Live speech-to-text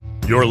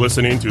You're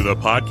listening to the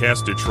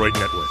Podcast Detroit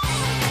Network.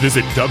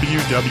 Visit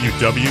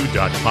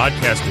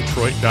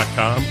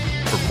www.podcastdetroit.com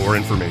for more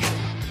information.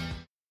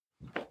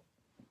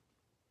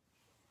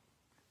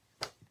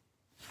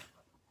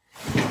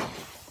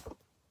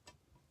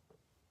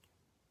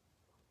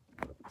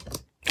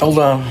 Hold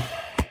on.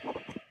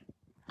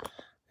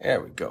 There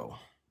we go.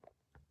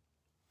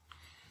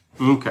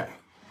 Okay.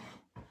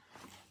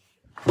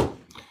 I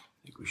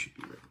think we should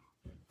be ready.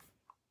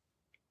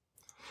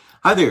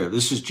 Hi there,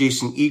 this is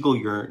Jason Eagle,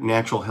 your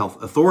natural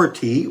health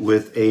authority,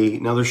 with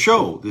another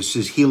show. This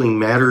is Healing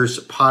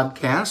Matters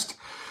podcast.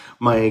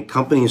 My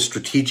company is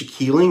Strategic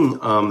Healing. The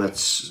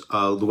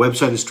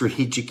website is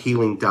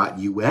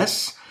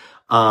strategichealing.us.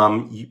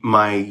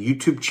 My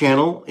YouTube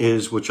channel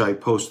is, which I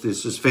post,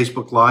 this is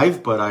Facebook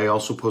Live, but I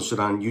also post it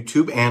on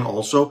YouTube and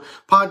also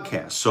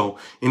podcasts. So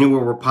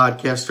anywhere where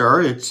podcasts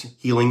are, it's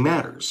Healing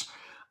Matters.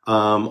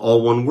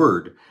 All one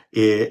word.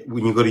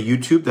 When you go to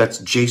YouTube, that's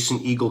Jason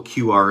Eagle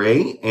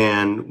QRA.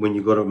 And when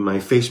you go to my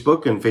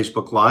Facebook and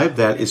Facebook Live,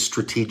 that is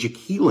Strategic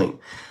Healing.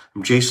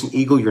 I'm Jason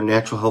Eagle, your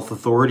natural health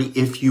authority.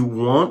 If you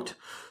want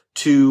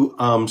to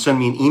send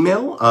me an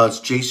email, it's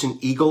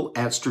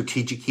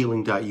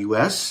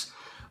jasoneagle@strategechealing.us.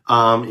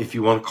 If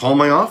you want to call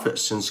my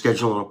office and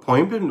schedule an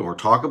appointment or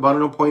talk about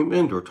an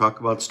appointment or talk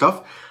about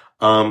stuff,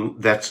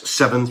 that's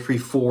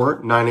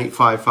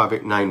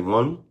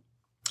 734-985-5891.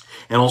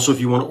 And also, if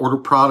you want to order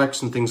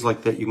products and things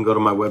like that, you can go to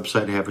my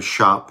website. I have a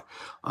shop,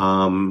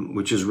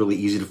 which is really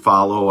easy to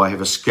follow. I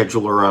have a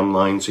scheduler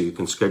online, so you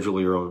can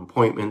schedule your own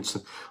appointments,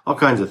 all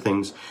kinds of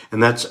things.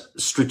 And that's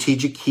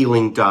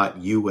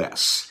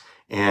strategechealing.us.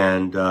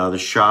 And the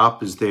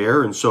shop is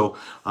there. And so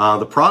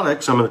the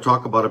products, I'm going to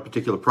talk about a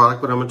particular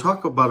product, but I'm going to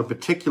talk about a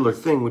particular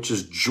thing, which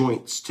is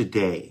joints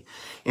today.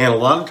 And a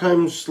lot of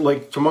times,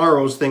 like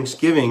tomorrow's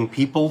Thanksgiving,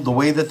 people, the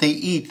way that they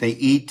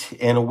eat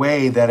in a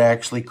way that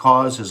actually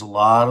causes a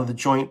lot of the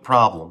joint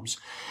problems.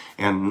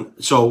 And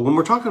so when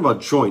we're talking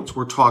about joints,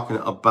 we're talking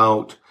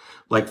about,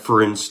 like,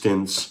 for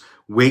instance,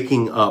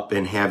 waking up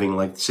and having,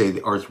 like, say,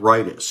 the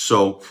arthritis.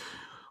 So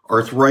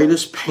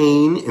arthritis,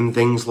 pain, and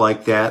things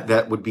like that,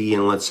 that would be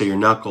in, let's say, your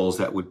knuckles,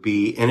 that would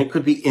be, and it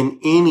could be in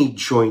any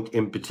joint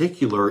in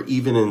particular,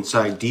 even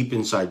inside, deep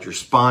inside your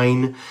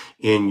spine,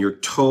 in your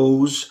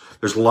toes.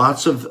 There's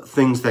lots of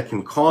things that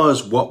can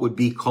cause what would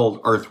be called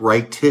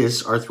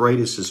arthritis.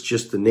 Arthritis is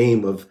just the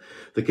name of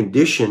the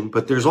condition,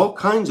 but there's all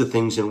kinds of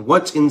things in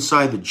what's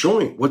inside the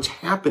joint, what's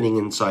happening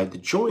inside the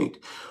joint.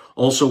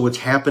 Also, what's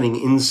happening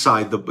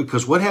inside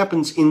because what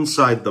happens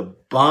inside the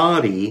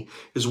body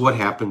is what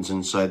happens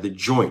inside the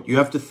joint. You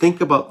have to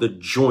think about the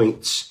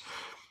joints,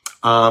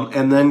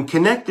 and then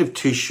connective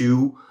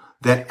tissue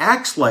that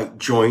acts like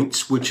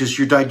joints, which is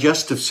your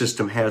digestive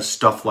system, has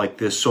stuff like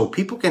this. So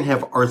people can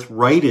have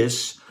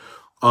arthritis,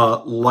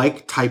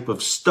 like type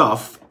of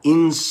stuff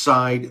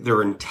inside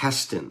their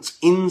intestines,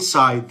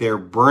 inside their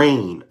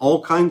brain,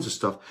 all kinds of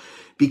stuff.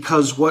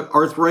 Because what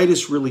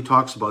arthritis really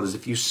talks about is,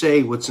 if you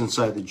say what's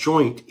inside the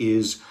joint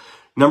is,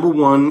 number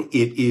one,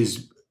 it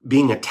is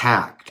being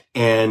attacked.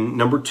 And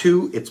number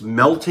two, it's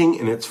melting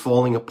and it's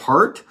falling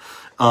apart.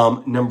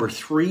 Number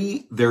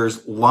three,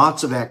 there's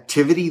lots of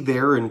activity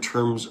there in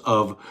terms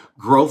of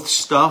growth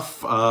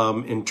stuff,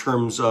 in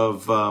terms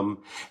of,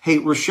 hey,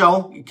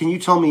 Rochelle, can you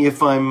tell me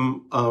if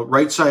I'm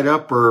right side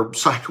up or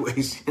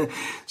sideways?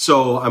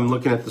 So I'm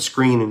looking at the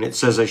screen and it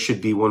says I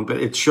should be one, but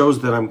it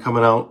shows that I'm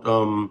coming out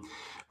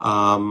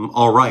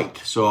all right.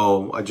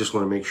 So I just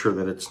want to make sure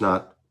that it's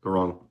not the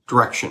wrong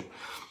direction.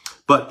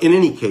 But in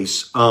any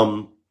case,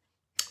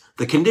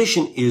 the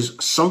condition is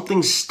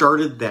something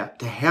started that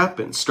to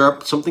happen.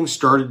 Something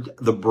started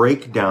the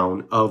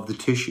breakdown of the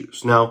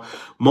tissues. Now,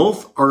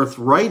 most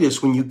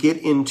arthritis, when you get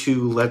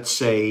into, let's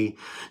say,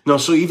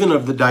 so even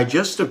of the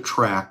digestive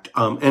tract,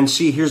 and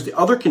see, here's the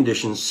other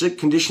conditions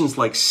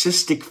like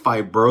cystic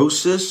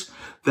fibrosis,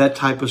 that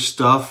type of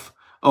stuff.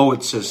 Oh,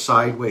 it says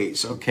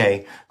sideways.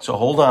 Okay, so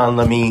hold on.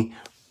 Let me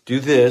do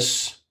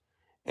this,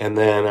 and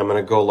then I'm going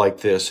to go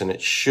like this, and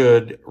it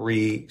should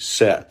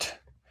reset.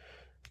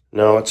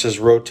 No, it says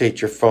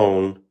rotate your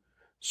phone.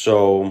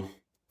 So,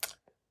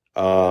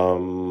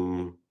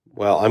 well,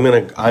 I'm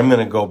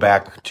gonna go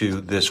back to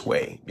this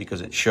way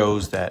because it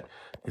shows that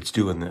it's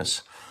doing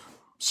this.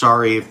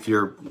 Sorry if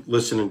you're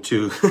listening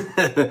to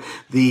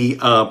the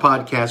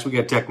podcast. We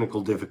got technical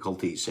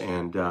difficulties,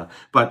 and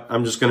but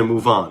I'm just going to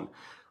move on.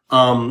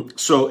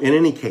 So in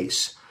any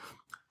case,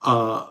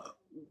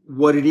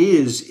 what it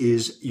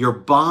is your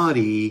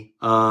body,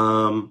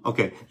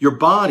 your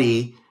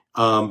body,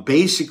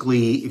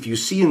 basically, if you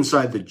see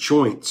inside the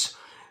joints,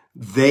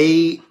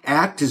 they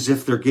act as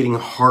if they're getting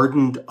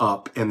hardened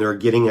up and they're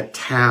getting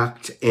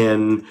attacked.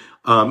 And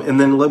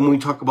then when we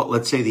talk about,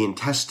 let's say, the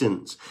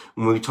intestines,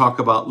 when we talk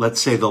about,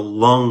 let's say, the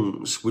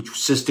lungs, which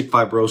cystic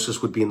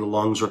fibrosis would be in the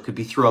lungs, or it could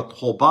be throughout the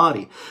whole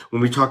body.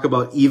 When we talk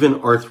about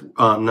even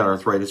not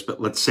arthritis, but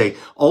let's say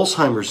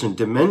Alzheimer's and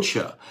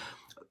dementia,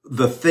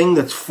 the thing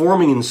that's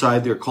forming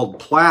inside there called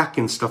plaque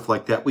and stuff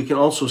like that, we can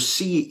also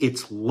see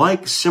it's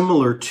like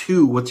similar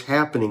to what's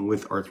happening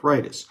with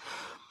arthritis,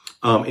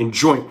 and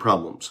joint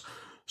problems.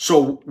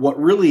 So what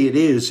really it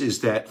is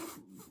that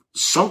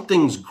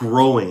something's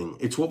growing.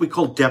 It's what we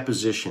call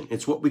deposition.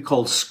 It's what we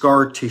call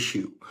scar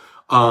tissue.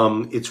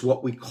 It's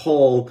what we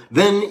call,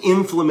 then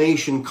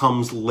inflammation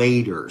comes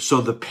later. So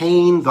the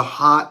pain, the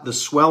hot, the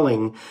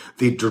swelling,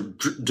 the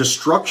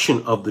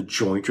destruction of the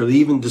joint, or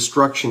even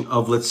destruction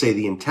of, let's say,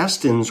 the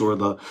intestines or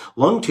the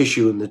lung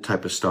tissue and the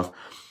type of stuff.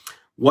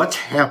 What's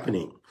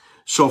happening?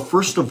 So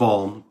first of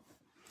all,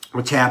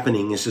 what's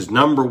happening is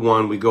number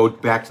one, we go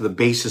back to the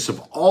basis of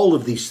all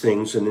of these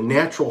things in the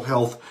natural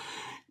health.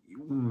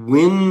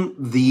 When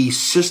the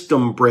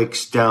system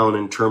breaks down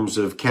in terms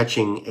of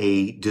catching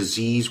a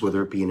disease,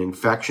 whether it be an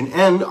infection,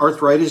 and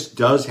arthritis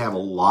does have a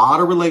lot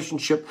of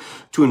relationship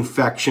to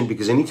infection,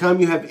 because anytime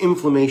you have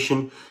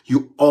inflammation,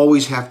 you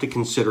always have to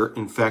consider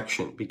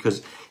infection,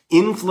 because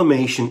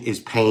inflammation is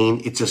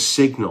pain. It's a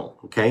signal.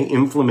 Okay.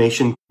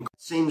 Inflammation,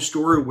 same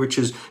story, which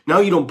is now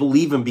you don't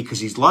believe him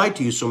because he's lied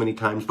to you so many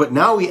times, but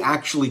now he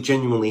actually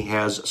genuinely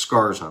has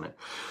scars on it.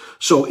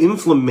 So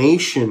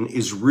inflammation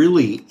is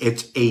really,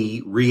 it's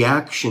a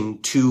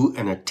reaction to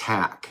an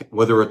attack,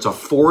 whether it's a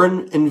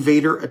foreign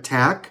invader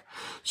attack.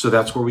 So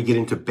that's where we get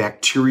into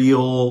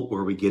bacterial,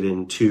 where we get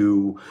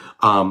into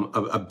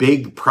a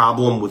big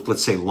problem with,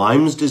 let's say,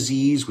 Lyme's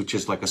disease, which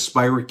is like a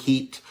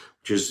spirochete,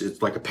 which is,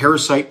 it's like a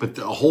parasite, but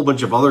a whole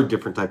bunch of other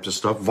different types of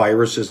stuff,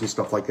 viruses and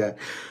stuff like that.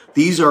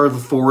 These are the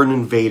foreign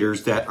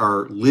invaders that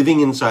are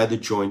living inside the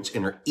joints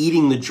and are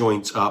eating the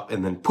joints up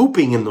and then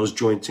pooping in those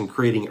joints and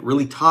creating it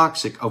really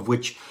toxic, of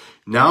which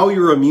now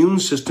your immune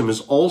system is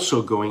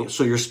also going.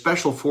 So your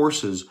special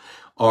forces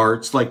are,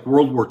 it's like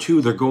World War II.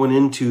 They're going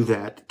into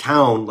that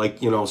town, like,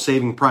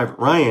 Saving Private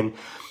Ryan,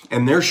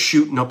 and they're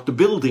shooting up the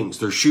buildings.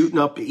 They're shooting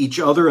up each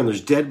other, and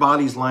there's dead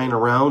bodies lying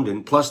around.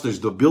 And plus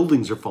there's the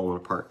buildings are falling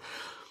apart.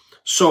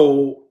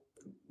 So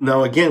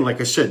now, again,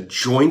 like I said,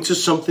 joints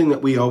is something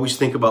that we always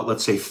think about,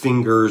 let's say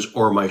fingers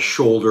or my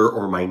shoulder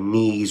or my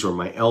knees or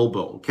my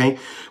elbow, okay?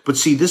 But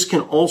see, this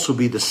can also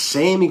be the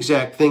same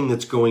exact thing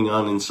that's going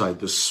on inside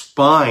the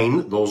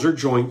spine. Those are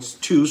joints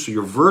too, so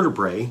your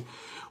vertebrae.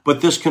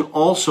 But this can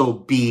also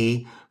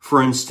be,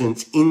 for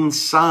instance,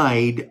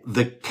 inside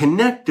the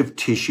connective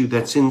tissue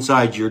that's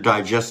inside your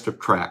digestive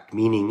tract,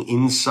 meaning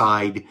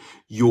inside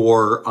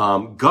your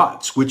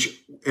guts, which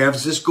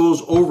as this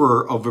goes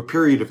over of a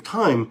period of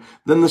time,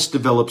 then this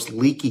develops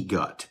leaky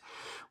gut,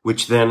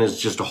 which then is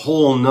just a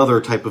whole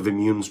nother type of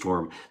immune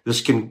storm.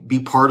 This can be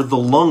part of the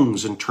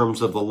lungs in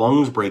terms of the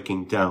lungs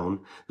breaking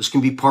down. This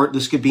could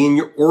be in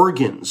your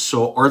organs.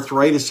 So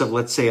arthritis of,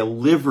 let's say, a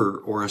liver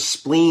or a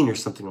spleen or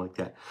something like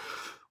that.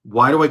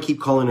 Why do I keep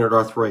calling it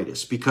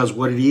arthritis? Because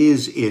what it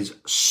is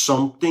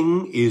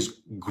something is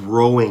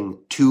growing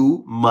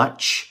too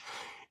much.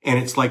 And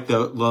it's like the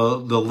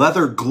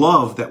leather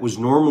glove that was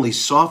normally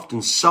soft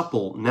and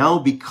supple now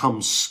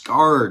becomes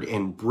scarred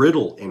and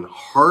brittle and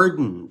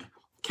hardened.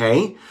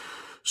 Okay.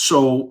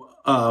 So,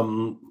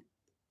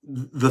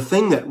 the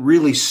thing that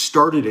really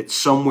started it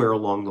somewhere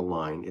along the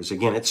line is,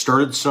 again, it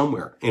started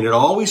somewhere, and it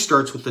always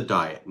starts with the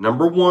diet.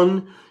 Number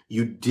one,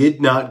 you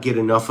did not get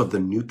enough of the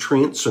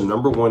nutrients. So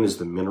number one is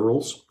the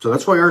minerals. So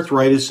that's why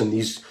arthritis and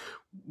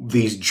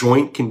these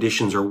joint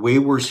conditions are way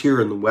worse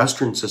here in the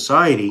Western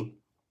society,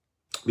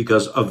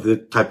 because of the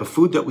type of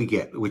food that we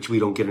get, which we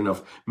don't get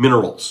enough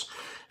minerals.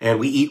 And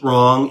we eat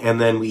wrong, and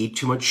then we eat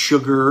too much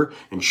sugar,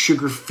 and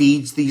sugar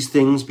feeds these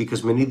things,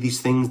 because many of these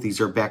things, these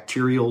are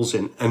bacterials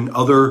and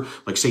other,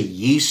 like say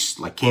yeast,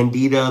 like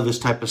candida, this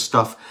type of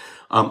stuff.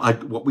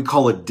 What we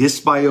call a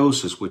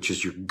dysbiosis, which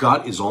is your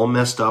gut is all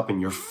messed up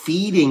and you're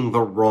feeding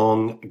the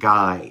wrong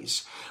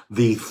guys.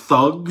 The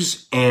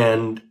thugs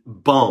and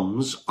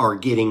bums are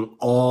getting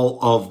all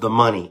of the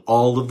money,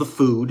 all of the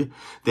food.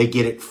 They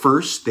get it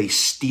first. They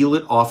steal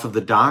it off of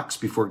the docks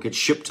before it gets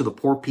shipped to the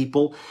poor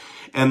people.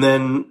 And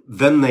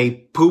then they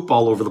poop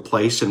all over the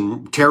place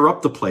and tear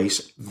up the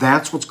place.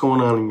 That's what's going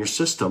on in your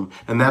system.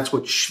 And that's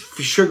what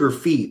sugar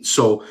feeds.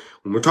 So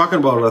when we're talking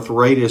about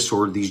arthritis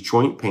or these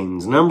joint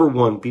pains, number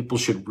one, people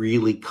should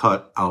really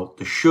cut out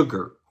the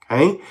sugar.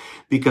 Okay?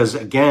 Because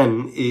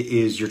again,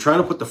 you're trying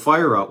to put the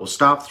fire out. Well,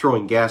 stop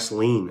throwing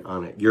gasoline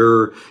on it.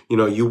 You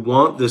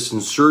want this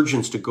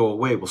insurgence to go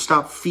away. Well,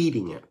 stop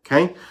feeding it.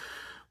 Okay?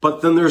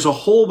 But then there's a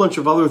whole bunch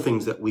of other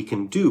things that we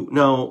can do.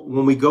 Now,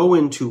 when we go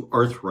into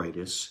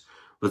arthritis,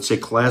 let's say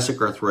classic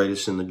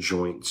arthritis in the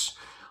joints.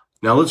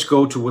 Now let's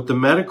go to what the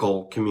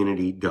medical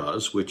community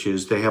does, which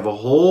is they have a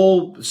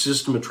whole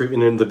system of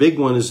treatment. And the big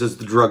one is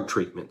the drug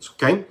treatments.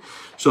 Okay.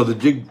 So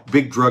the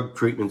big drug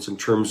treatments in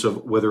terms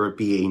of whether it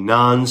be a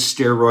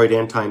non-steroid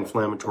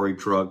anti-inflammatory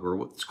drug or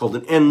what's called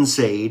an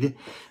NSAID,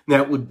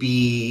 that would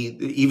be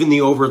even the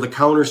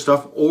over-the-counter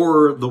stuff,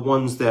 or the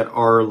ones that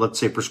are, let's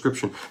say,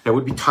 prescription. That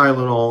would be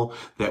Tylenol.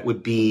 That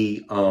would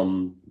be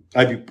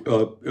ibuprofen.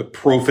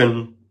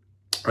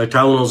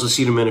 Tylenol's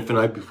acetaminophen,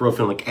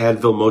 ibuprofen, like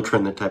Advil,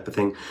 Motrin, that type of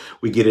thing.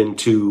 We get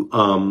into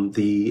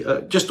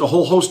just a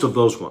whole host of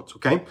those ones,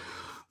 okay?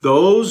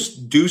 Those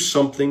do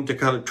something to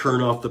kind of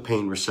turn off the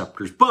pain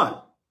receptors.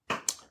 But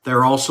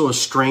They're also a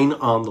strain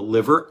on the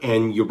liver,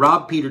 and you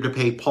rob Peter to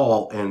pay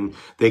Paul, and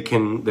they've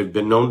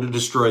been known to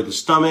destroy the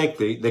stomach.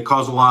 They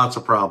cause lots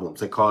of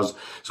problems.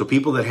 So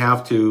people that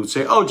have to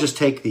say, oh, just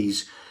take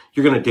these,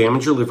 you're going to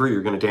damage your liver,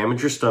 you're going to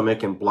damage your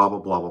stomach, and blah, blah,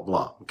 blah, blah,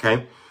 blah.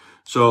 Okay.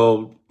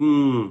 So,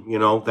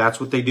 that's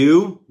what they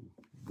do.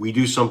 We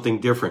do something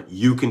different.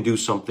 You can do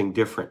something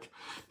different.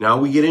 Now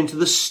we get into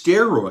the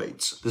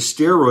steroids. The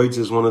steroids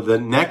is one of the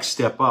next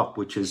step up,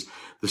 which is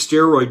the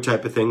steroid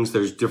type of things.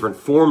 There's different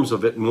forms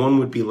of it. And one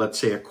would be, let's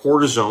say, a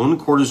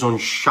cortisone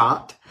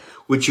shot,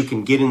 which you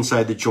can get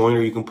inside the joint,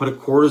 or you can put a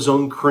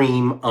cortisone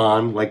cream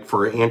on, like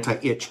for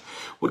anti-itch.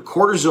 What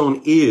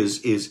cortisone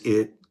is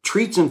it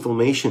treats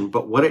inflammation,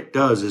 but what it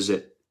does is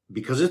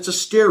because it's a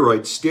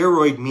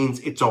steroid means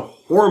it's a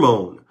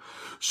hormone.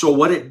 So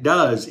what it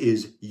does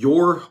is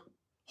your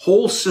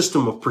whole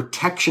system of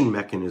protection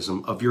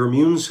mechanism of your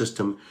immune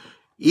system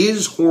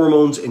is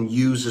hormones and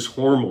uses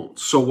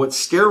hormones. So what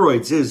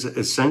steroids is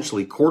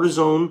essentially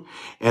cortisone,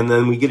 and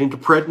then we get into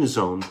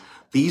prednisone.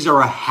 These are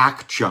a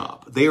hack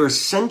job. They are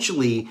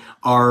essentially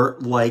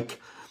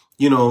like,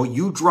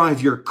 you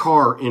drive your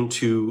car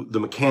into the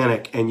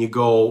mechanic and you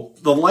go,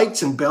 the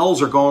lights and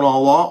bells are going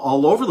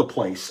all over the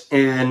place.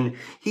 And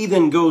he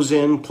then goes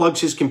in,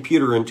 plugs his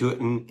computer into it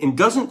and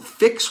doesn't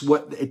fix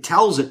what it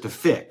tells it to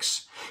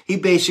fix. He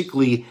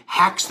basically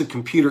hacks the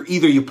computer.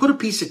 Either you put a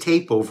piece of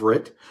tape over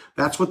it.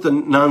 That's what the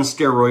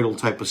non-steroidal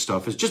type of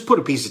stuff is. Just put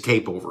a piece of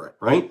tape over it,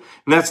 right?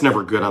 And that's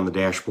never good on the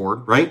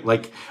dashboard, right?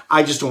 Like,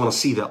 I just don't want to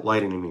see that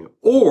light anymore.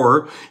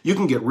 Or you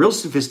can get real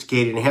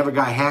sophisticated and have a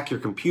guy hack your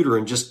computer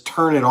and just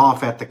turn it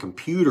off at the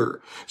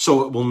computer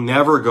so it will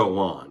never go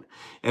on.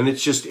 And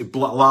it's just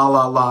blah, la,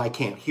 la, la, I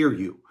can't hear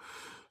you.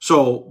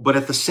 So, but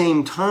at the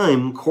same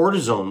time,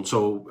 cortisone,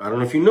 so I don't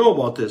know if you know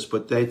about this,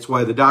 but that's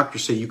why the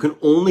doctors say you can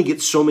only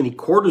get so many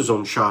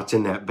cortisone shots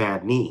in that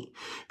bad knee,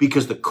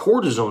 because the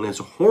cortisone as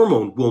a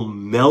hormone will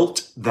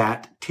melt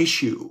that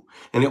tissue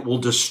and it will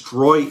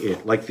destroy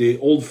it. Like the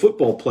old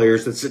football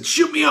players that said,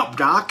 shoot me up,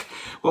 doc.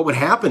 What would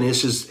happen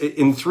is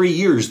in 3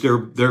 years,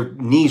 their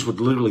knees would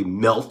literally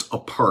melt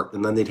apart.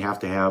 And then they'd have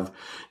to have,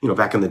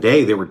 back in the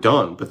day, they were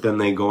done. But then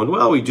they go,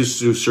 well, we just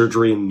do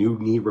surgery and new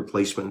knee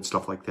replacement and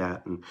stuff like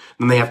that. And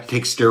then they have to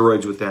take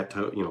steroids with that,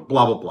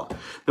 blah, blah, blah.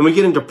 Then we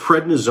get into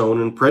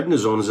prednisone, and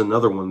prednisone is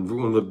another one.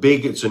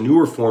 It's a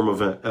newer form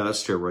of a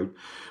steroid.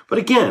 But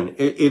again,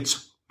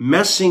 it's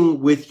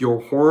messing with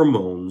your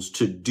hormones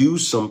to do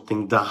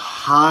something to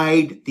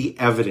hide the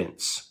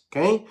evidence.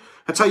 Okay?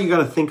 That's how you got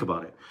to think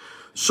about it.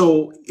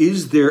 So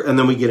and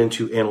then we get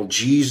into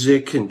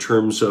analgesic in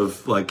terms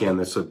of, again,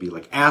 this would be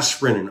like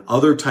aspirin and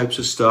other types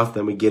of stuff.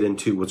 Then we get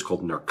into what's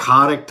called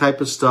narcotic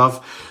type of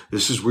stuff.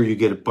 This is where you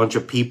get a bunch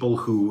of people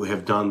who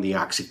have done the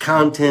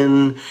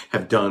OxyContin,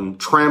 have done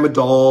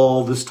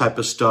tramadol, this type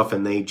of stuff,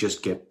 and they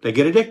get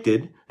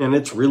addicted, and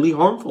it's really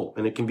harmful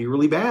and it can be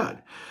really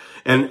bad.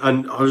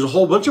 And there's a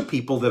whole bunch of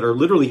people that are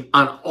literally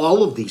on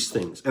all of these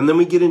things. And then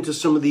we get into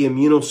some of the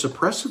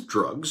immunosuppressive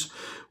drugs,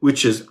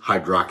 which is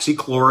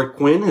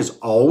hydroxychloroquine has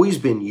always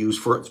been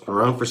used it's been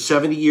around for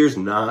 70 years,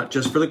 not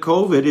just for the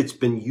COVID. It's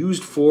been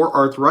used for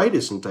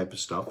arthritis and type of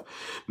stuff.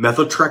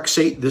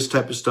 Methotrexate, this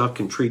type of stuff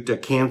can treat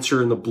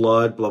cancer in the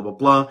blood, blah, blah,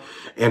 blah,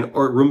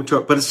 or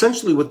rheumatoid. But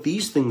essentially what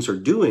these things are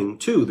doing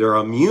too, they're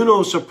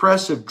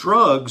immunosuppressive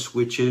drugs,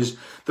 which is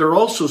they're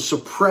also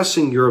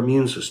suppressing your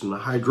immune system. The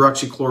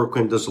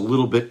hydroxychloroquine does a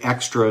little bit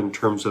extra in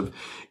terms of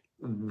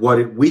what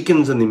it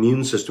weakens in the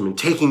immune system and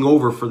taking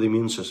over for the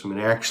immune system,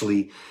 and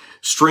actually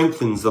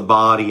strengthens the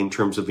body in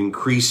terms of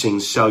increasing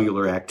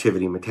cellular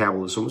activity and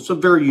metabolism. It's a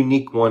very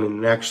unique one,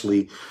 and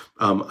actually,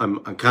 I'm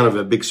kind of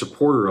a big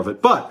supporter of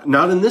it, but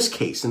not in this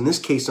case. In this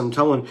case, I'm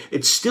telling,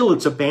 it's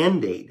a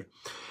Band-Aid.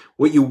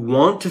 What you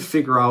want to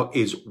figure out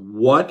is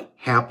what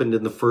happened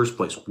in the first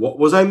place. What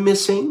was I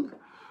missing?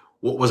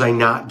 What was I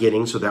not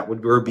getting? So that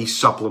would where be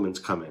supplements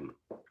come in.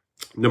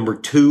 Number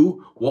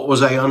 2, what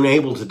was I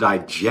unable to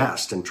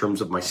digest in terms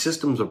of my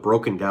systems are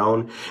broken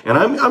down? And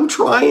I'm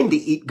trying to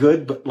eat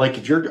good, but like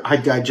if your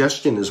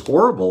digestion is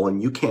horrible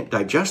and you can't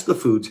digest the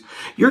foods,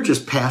 you're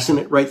just passing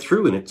it right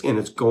through and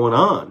it's going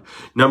on.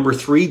 Number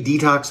 3,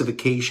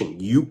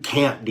 detoxification. You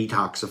can't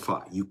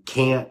detoxify. You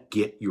can't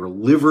get your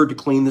liver to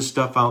clean this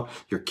stuff out,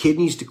 your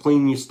kidneys to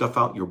clean this stuff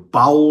out, your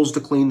bowels to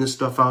clean this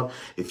stuff out.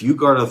 If you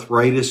got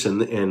arthritis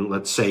and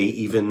let's say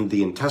even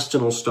the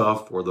intestinal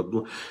stuff or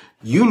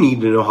you need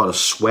to know how to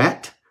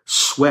sweat.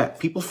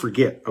 People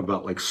forget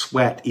about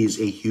sweat is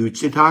a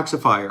huge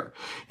detoxifier.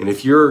 And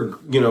if you're,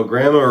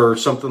 grandma or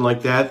something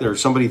like that, or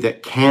somebody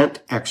that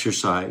can't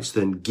exercise,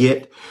 then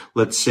get,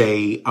 let's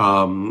say,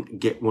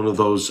 get one of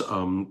those,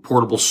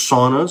 portable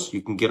saunas.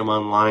 You can get them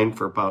online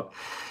for about,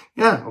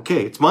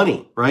 it's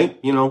money,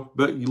 right?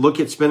 But you look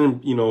at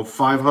spending,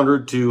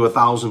 $500 to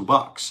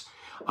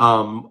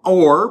 $1,000.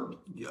 Or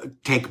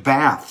take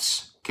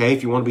baths. Okay,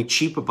 if you want to be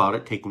cheap about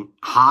it, taking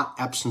hot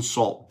Epsom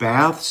salt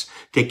baths,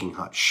 taking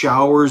hot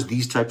showers,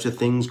 these types of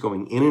things,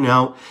 going in and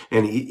out.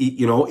 And,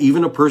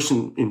 even a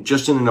person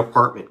just in an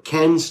apartment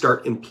can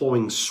start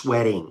employing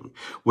sweating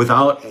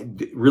without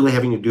really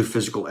having to do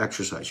physical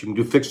exercise. You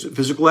can do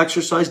physical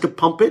exercise to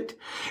pump it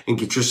and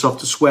get yourself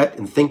to sweat,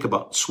 and think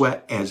about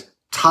sweat as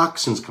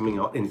toxins coming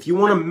out. And if you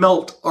want to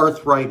melt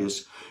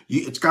arthritis,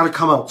 it's got to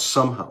come out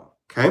somehow.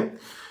 Okay.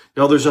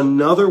 Now there's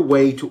another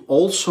way to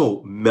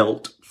also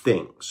melt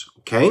things.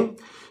 Okay.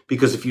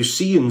 Because if you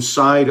see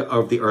inside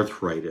of the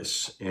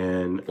arthritis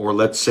or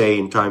let's say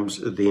in times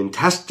the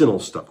intestinal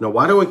stuff. Now,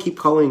 why do I keep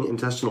calling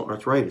intestinal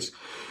arthritis?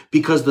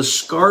 Because the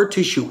scar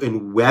tissue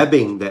and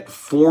webbing that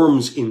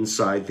forms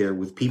inside there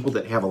with people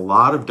that have a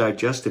lot of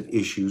digestive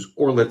issues,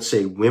 or let's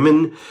say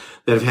women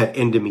that have had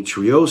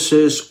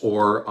endometriosis,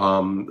 or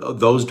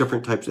those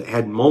different types that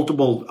had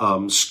multiple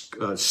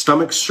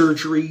stomach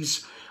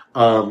surgeries,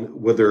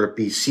 whether it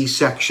be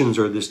C-sections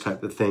or this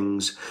type of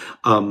things,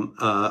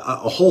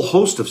 a whole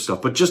host of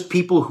stuff, but just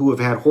people who have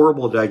had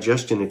horrible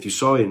digestion. If you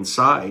saw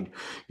inside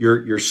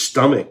your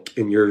stomach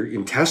and your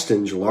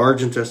intestines, your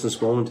large intestine,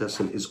 small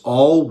intestine is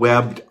all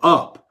webbed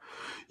up.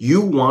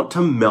 You want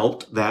to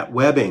melt that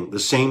webbing. The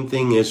same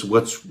thing as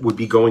would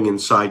be going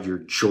inside your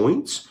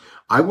joints.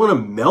 I want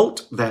to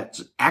melt that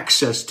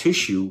excess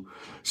tissue.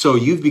 So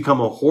you've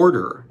become a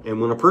hoarder. And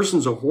when a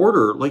person's a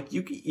hoarder, like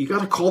you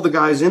got to call the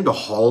guys in to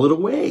haul it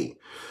away.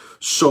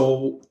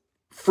 So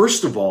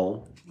first of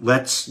all,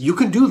 you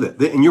can do that.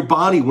 And your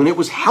body, when it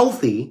was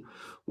healthy,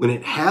 when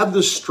it had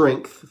the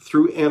strength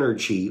through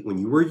energy, when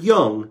you were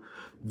young,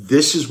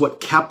 this is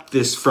what kept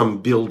this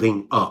from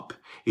building up,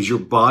 is your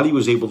body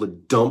was able to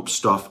dump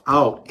stuff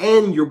out,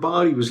 and your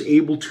body was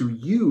able to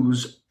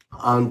use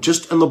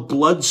just in the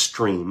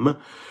bloodstream,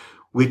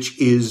 which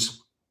is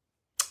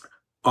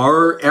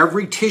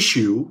every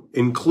tissue,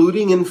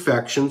 including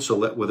infection,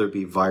 so whether it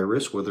be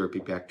virus, whether it be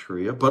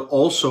bacteria, but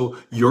also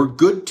your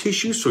good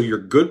tissue, so your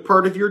good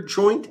part of your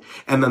joint,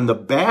 and then the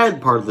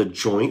bad part of the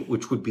joint,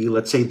 which would be,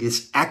 let's say,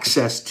 this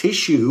excess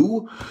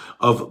tissue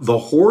of the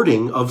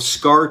hoarding of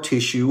scar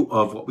tissue,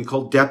 of what we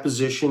call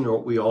deposition, or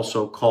what we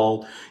also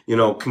call,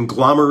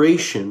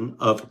 conglomeration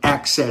of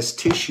excess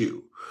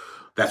tissue.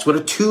 That's what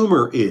a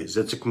tumor is.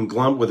 It's a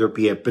conglomerate, whether it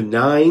be a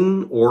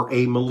benign or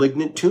a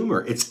malignant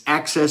tumor. It's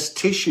excess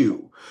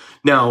tissue.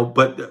 Now,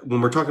 but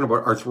when we're talking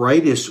about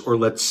arthritis, or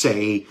let's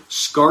say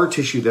scar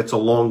tissue that's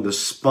along the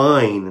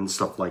spine and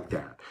stuff like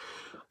that,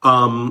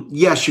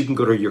 yes, you can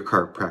go to your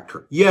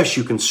chiropractor. Yes,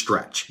 you can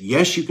stretch.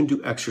 Yes, you can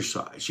do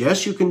exercise.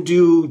 Yes, you can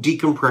do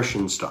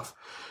decompression stuff.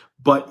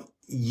 But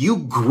you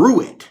grew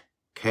it,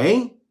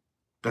 okay?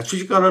 That's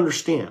what you got to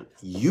understand.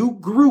 You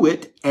grew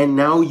it, and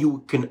now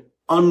you can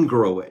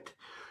ungrow it.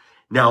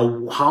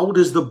 Now, how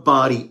does the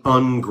body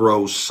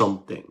ungrow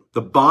something?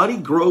 The body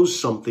grows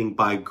something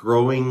by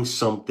growing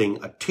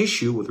something, a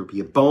tissue, whether it be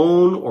a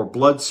bone or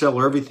blood cell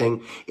or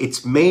everything.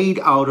 It's made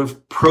out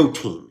of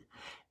protein.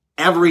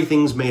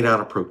 Everything's made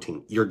out of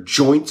protein. Your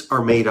joints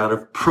are made out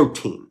of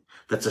protein.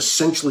 That's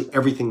essentially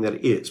everything that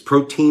it is.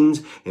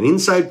 Proteins, and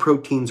inside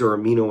proteins are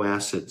amino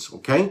acids,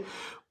 okay?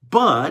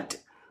 But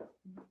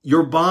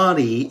your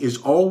body is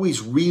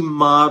always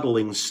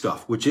remodeling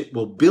stuff, which it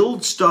will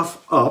build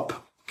stuff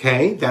up.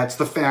 Okay, that's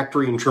the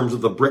factory in terms of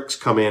the bricks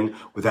come in,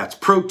 that's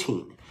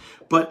protein.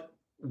 But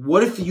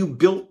what if you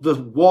built the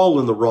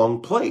wall in the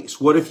wrong place?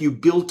 What if you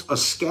built a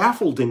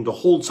scaffolding to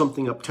hold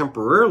something up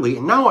temporarily,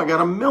 and now I got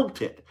to melt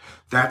it?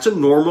 That's a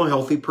normal,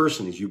 healthy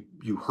person. Is you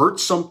hurt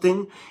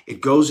something, it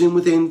goes in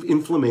with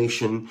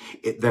inflammation,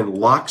 it then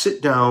locks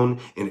it down,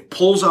 and it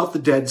pulls out the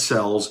dead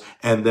cells,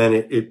 and then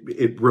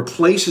it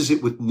replaces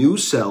it with new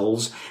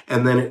cells,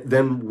 and then it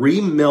then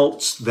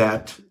remelts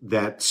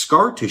that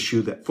scar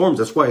tissue that forms.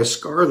 That's why a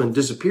scar then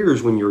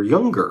disappears when you're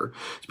younger.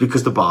 It's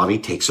because the body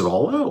takes it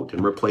all out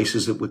and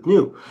replaces it with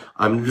new.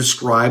 I'm going to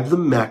describe the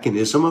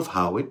mechanism of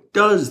how it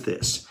does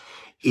this.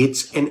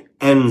 It's an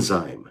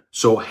enzyme.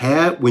 So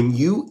when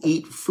you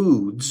eat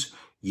foods,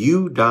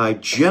 you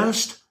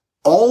digest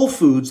all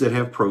foods that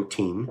have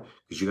protein,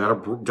 because you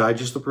got to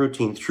digest the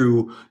protein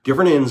through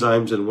different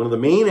enzymes. And one of the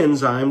main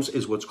enzymes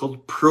is what's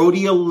called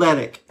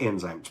proteolytic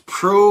enzymes,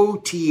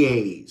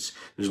 protease.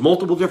 There's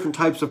multiple different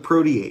types of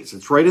protease.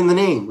 It's right in the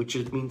name, which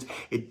means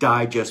it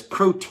digests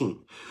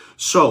protein.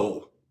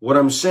 So what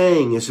I'm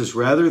saying is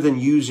rather than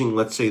using,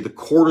 let's say, the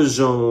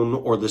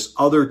cortisone or this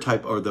other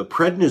type, or the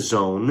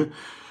prednisone,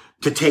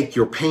 to take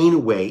your pain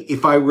away,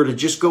 if I were to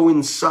just go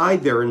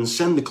inside there and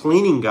send the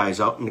cleaning guys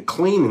out and to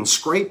clean and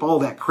scrape all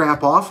that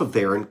crap off of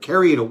there and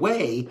carry it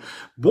away,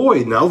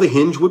 boy, now the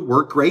hinge would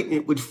work great and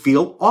it would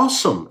feel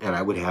awesome and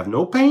I would have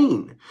no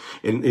pain.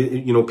 And,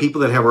 people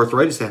that have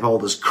arthritis, that have all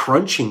this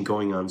crunching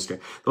going on,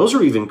 those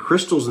are even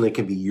crystals, and they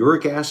can be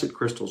uric acid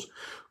crystals.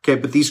 Okay,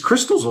 but these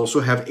crystals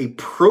also have a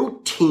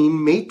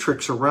protein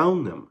matrix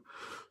around them.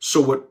 So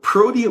what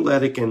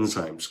proteolytic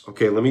enzymes,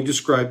 okay, let me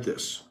describe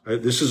this.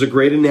 This is a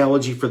great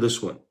analogy for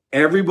this one.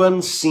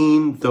 Everyone's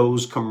seen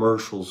those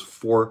commercials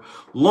for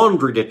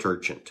laundry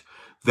detergent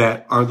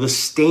that are the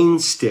stain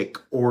stick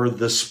or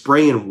the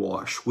spray and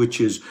wash, which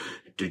is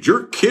Did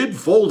your kid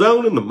fall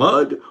down in the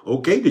mud?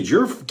 Okay. Did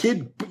your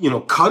kid,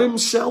 cut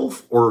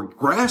himself, or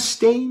grass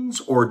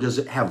stains, or does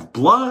it have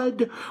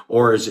blood,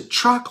 or is it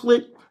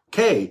chocolate?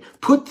 Okay.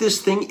 Put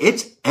this thing,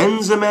 it's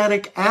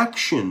enzymatic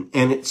action.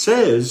 And it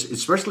says,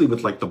 especially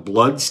with like the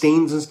blood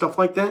stains and stuff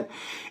like that,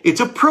 it's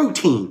a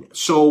protein.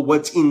 So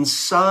what's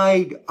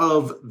inside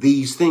of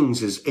these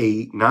things is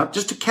not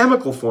just a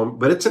chemical form,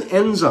 but it's an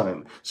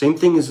enzyme. Same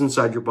thing is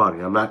inside your body.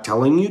 I'm not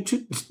telling you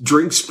to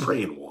drink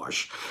spray and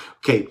wash.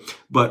 Okay.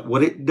 But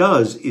what it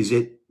does is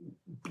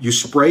you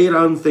spray it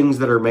on things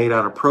that are made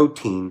out of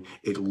protein,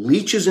 it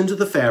leaches into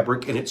the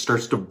fabric, and it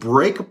starts to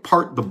break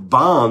apart the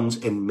bonds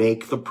and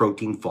make the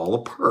protein fall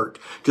apart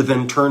to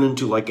then turn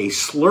into like a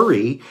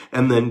slurry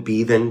and then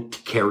be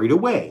carried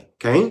away.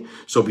 Okay.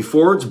 So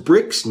before it's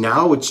bricks,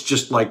 now it's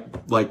just like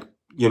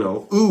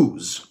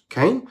ooze.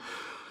 Okay.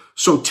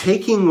 So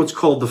taking what's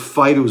called the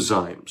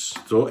phytozymes.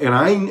 And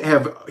I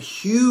have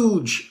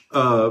huge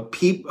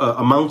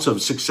amounts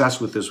of success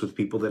with this with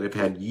people that have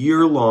had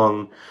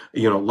year-long,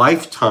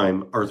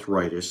 lifetime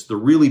arthritis, the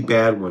really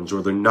bad ones,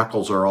 or their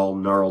knuckles are all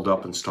gnarled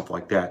up and stuff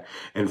like that.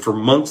 And for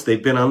months,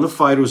 they've been on the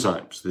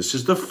phytozymes. This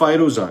is the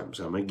phytozymes.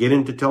 I'm going to get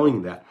into telling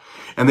you that.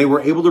 And they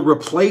were able to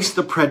replace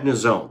the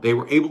prednisone. They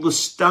were able to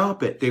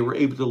stop it. They were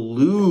able to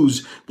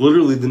lose,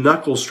 literally the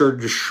knuckles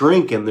started to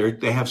shrink, and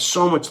they have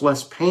so much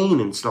less pain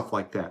and stuff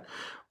like that.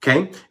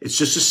 Okay. It's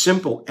just as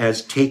simple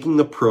as taking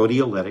the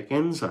proteolytic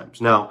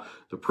enzymes. Now,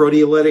 the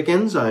proteolytic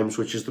enzymes,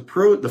 which is the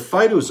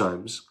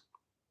phytozymes,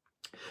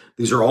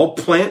 these are all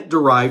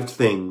plant-derived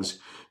things.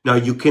 Now,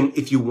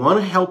 if you want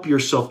to help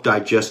yourself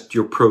digest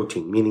your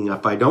protein, meaning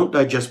if I don't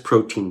digest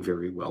protein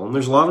very well, and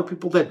there's a lot of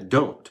people that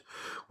don't,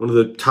 one of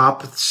the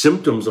top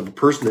symptoms of a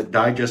person that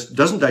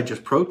doesn't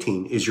digest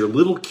protein is your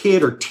little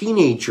kid or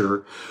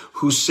teenager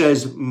who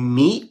says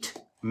meat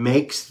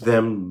makes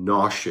them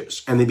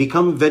nauseous, and they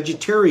become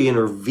vegetarian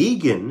or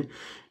vegan,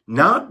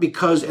 not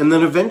because, and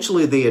then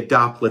eventually they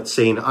adopt, let's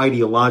say, an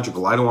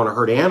ideological, I don't want to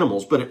hurt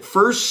animals, but it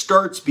first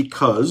starts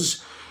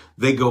because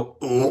they go,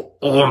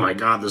 oh my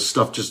God, this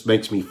stuff just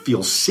makes me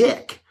feel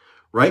sick,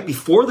 right?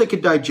 Before they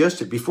could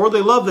digest it, before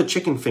they love the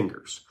chicken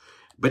fingers.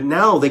 But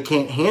now they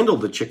can't handle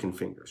the chicken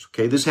fingers.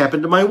 Okay. This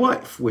happened to my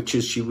wife, which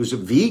is she was a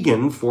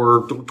vegan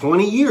for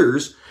 20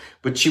 years,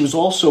 but she was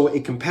also a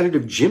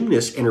competitive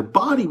gymnast, and her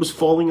body was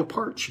falling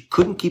apart. She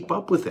couldn't keep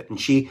up with it. And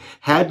she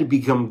had to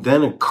become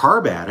then a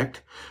carb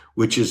addict,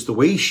 which is the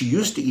way she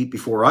used to eat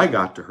before I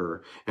got to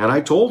her. And I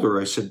told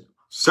her, I said,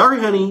 sorry,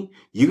 honey,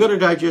 you got to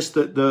digest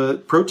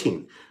the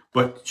protein.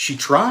 But she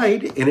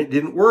tried and it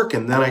didn't work.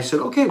 And then I said,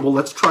 okay, well,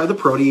 let's try the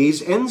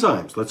protease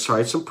enzymes. Let's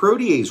try some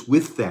protease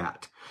with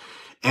that.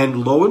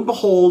 And lo and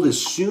behold,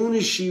 as soon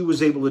as she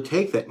was able to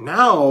take that,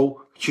 now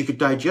she could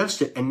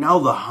digest it. And now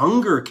the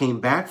hunger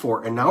came back for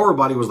her. And now her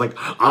body was like,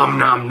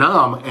 nom,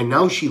 nom. And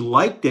now she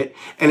liked it,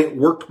 and it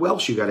worked well.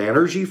 She got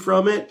energy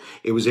from it.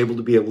 It was able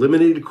to be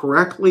eliminated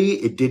correctly.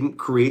 It didn't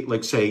create,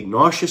 like, say,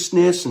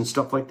 nauseousness and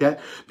stuff like that.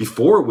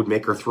 Before, it would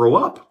make her throw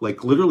up.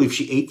 Like, literally, if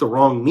she ate the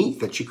wrong meat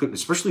that she couldn't,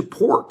 especially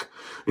pork.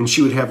 And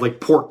she would have, like,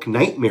 pork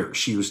nightmares,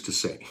 she used to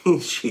say.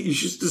 She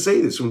used to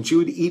say this when she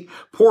would eat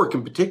pork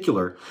in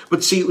particular.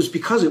 But see, it was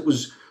because it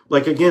was,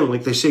 like, again,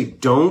 like they say,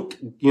 don't,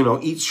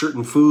 eat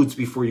certain foods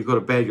before you go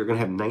to bed. You're going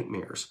to have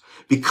nightmares.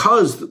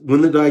 Because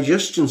when the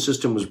digestion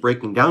system was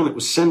breaking down, it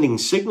was sending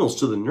signals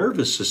to the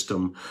nervous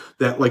system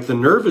that, like,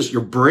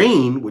 your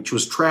brain, which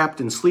was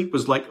trapped in sleep,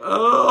 was like,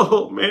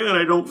 oh man,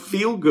 I don't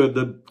feel good.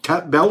 The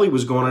belly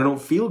was going, I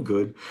don't feel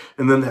good.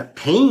 And then that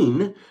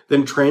pain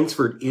then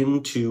transferred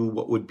into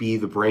what would be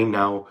the brain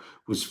now.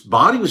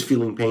 Body was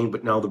feeling pain,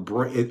 but now the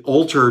brain, it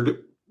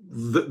altered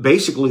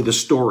basically the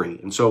story.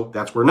 And so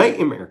that's where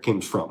nightmare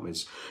comes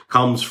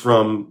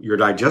from your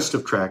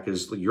digestive tract,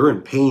 is you're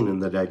in pain in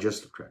the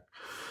digestive tract.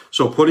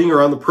 So putting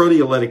her on the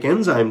proteolytic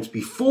enzymes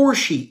before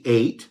she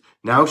ate,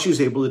 now she's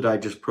able to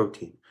digest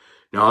protein.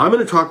 Now I'm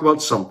going to talk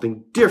about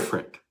something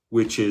different,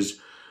 which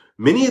is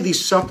many of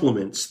these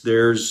supplements,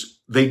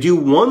 they do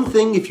one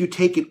thing if you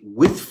take it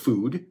with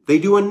food. They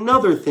do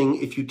another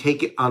thing if you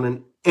take it on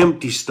an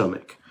empty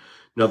stomach.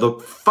 Now the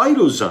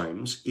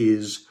phytozymes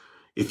is,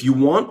 if you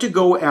want to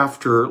go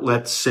after,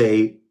 let's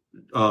say,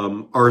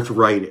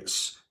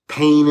 arthritis,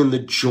 pain in the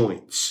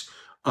joints,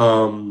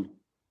 pain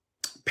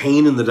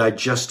in the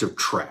digestive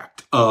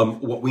tract,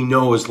 what we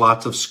know is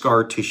lots of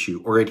scar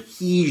tissue or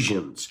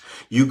adhesions.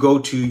 You go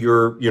to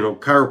your,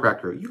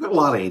 chiropractor, you got a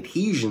lot of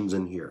adhesions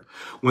in here.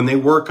 When they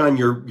work on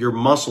your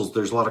muscles,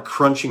 there's a lot of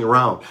crunching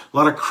around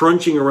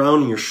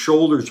in your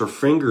shoulders or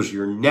fingers,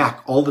 your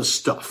neck, all this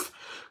stuff.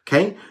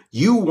 Okay.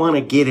 You want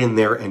to get in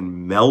there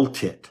and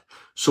melt it.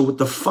 So what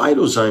the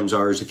phytozymes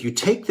are is if you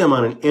take them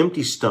on an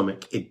empty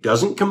stomach, it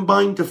doesn't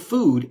combine to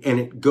food and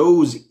it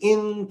goes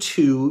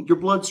into your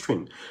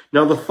bloodstream.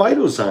 Now the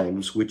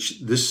phytozymes,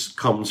 which this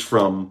comes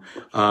from,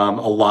 a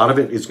lot of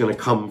it is going to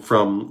come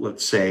from,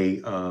 let's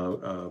say,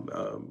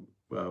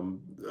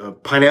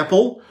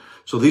 pineapple.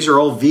 So these are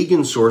all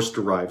vegan source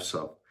derived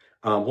stuff.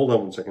 Hold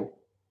on one second.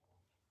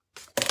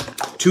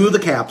 Two of the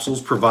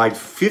capsules provide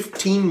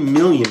 15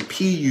 million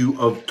PU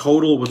of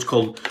total what's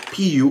called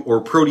PU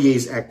or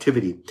protease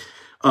activity.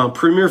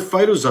 Premier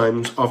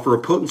Phytozymes offer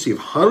a potency of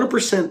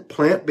 100%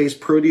 plant-based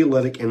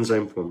proteolytic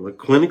enzyme formula,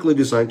 clinically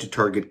designed to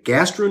target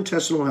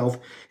gastrointestinal health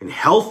and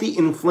healthy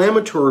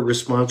inflammatory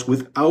response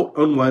without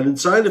unwanted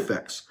side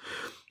effects.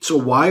 So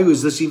why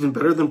is this even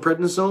better than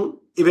prednisone?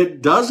 If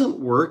it doesn't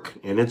work,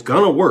 and it's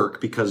going to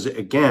work because,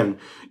 again,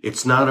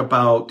 it's not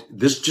about,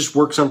 this just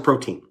works on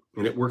protein.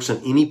 And it works on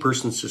any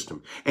person's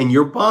system. And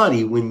your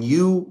body, when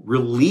you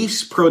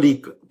release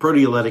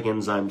proteolytic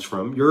enzymes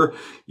from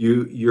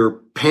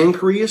your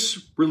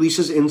pancreas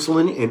releases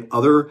insulin and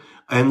other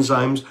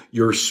enzymes,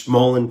 your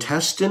small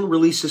intestine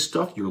releases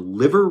stuff, your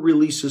liver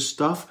releases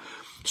stuff.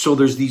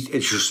 So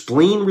your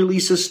spleen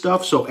releases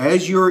stuff. So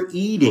as you're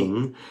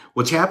eating,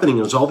 what's happening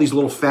is all these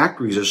little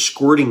factories are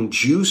squirting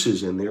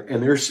juices in there.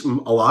 And there's a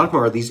lot of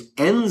them are these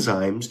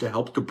enzymes to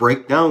help to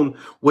break down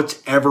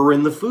what's ever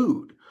in the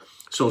food.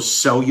 So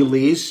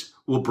cellulase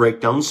will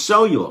break down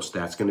cellulose.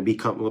 That's going to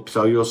become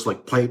cellulose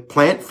like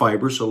plant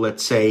fibers. So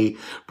let's say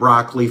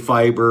broccoli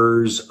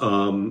fibers,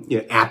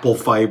 apple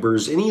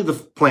fibers, any of the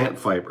plant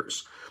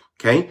fibers.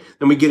 Okay.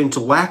 Then we get into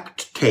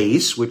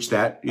lactase, which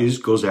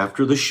goes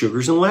after the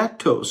sugars and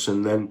lactose,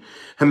 and then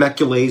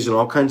hemiculase and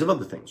all kinds of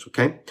other things.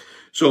 Okay.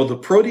 So the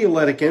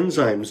proteolytic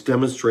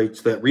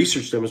enzymes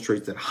research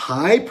demonstrates that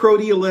high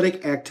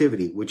proteolytic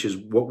activity, which is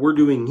what we're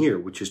doing here,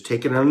 which is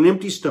taken on an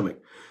empty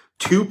stomach,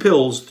 2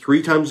 pills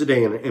 3 times a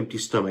day on an empty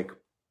stomach,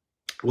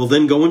 will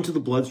then go into the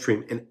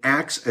bloodstream and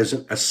acts as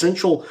an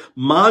essential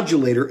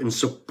modulator in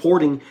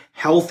supporting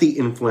healthy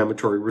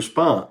inflammatory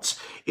response.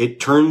 It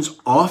turns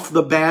off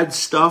the bad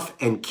stuff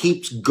and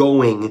keeps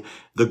going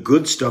the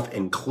good stuff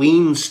and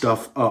clean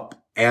stuff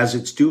up as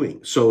it's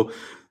doing. So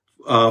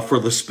for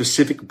the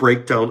specific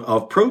breakdown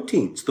of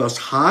proteins. Thus,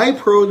 high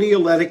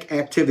proteolytic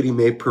activity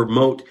may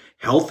promote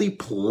healthy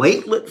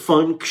platelet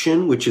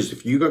function, which is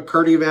if you got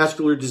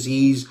cardiovascular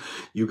disease,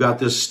 you got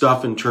this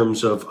stuff in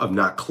terms of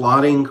not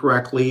clotting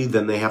correctly,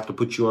 then they have to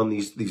put you on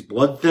these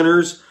blood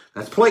thinners.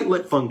 That's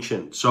platelet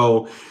function.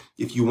 So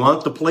if you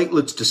want the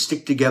platelets to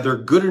stick together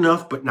good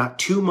enough, but not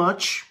too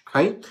much,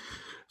 okay?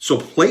 So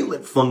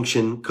platelet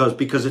function,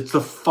 because it's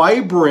the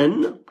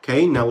fibrin,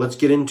 okay? Now let's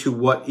get into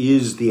what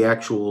is the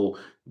actual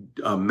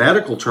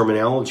medical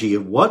terminology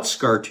of what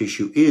scar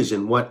tissue is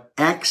and what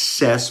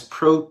excess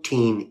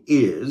protein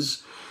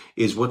is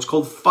what's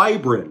called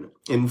fibrin.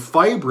 And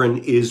fibrin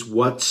is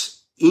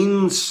what's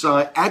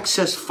inside.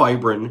 Excess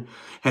fibrin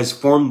has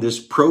formed this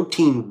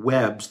protein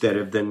webs that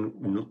have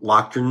then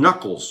locked your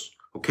knuckles.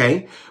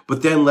 Okay.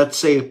 But then let's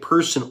say a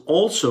person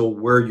also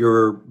where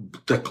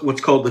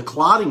what's called the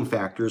clotting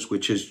factors,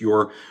 which is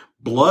your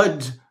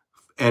blood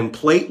and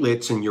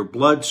platelets in your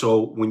blood. So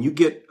when you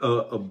get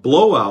a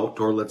blowout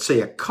or let's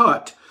say a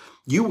cut,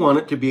 you want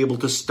it to be able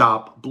to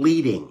stop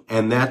bleeding.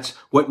 And that's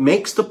what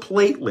makes the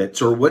platelets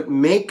or what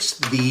makes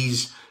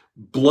these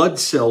blood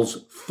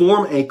cells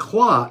form a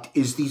clot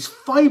is these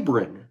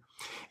fibrin.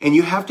 And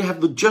you have to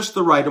have just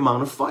the right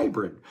amount of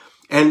fibrin.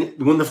 And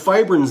when the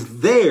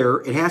fibrin's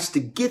there, it has to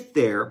get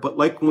there. But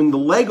like when the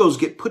Legos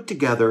get put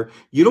together,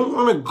 you don't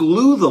want to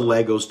glue the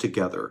Legos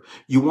together.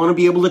 You want to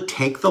be able to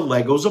take the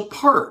Legos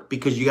apart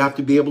because you have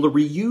to be able to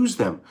reuse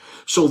them.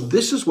 So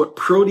this is what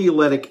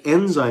proteolytic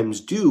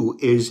enzymes do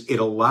is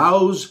it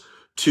allows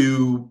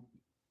to,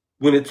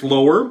 when it's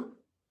lower,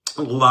 it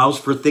allows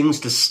for things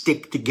to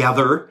stick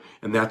together.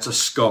 And that's a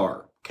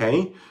scar.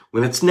 Okay.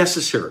 When it's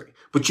necessary.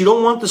 But you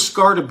don't want the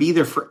scar to be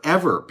there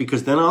forever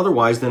because then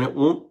otherwise,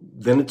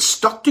 then it's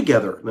stuck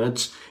together. Then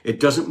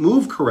it doesn't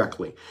move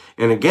correctly.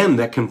 And again,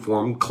 that can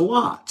form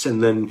clots.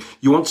 And then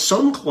you want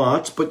some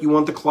clots, but you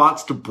want the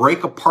clots to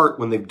break apart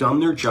when they've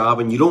done their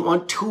job. And you don't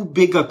want too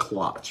big a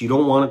clots. You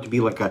don't want it to be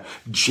like a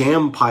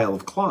jam pile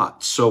of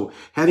clots. So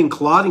having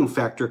clotting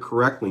factor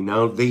correctly.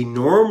 Now, they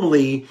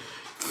normally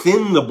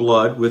thin the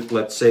blood with,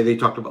 let's say, they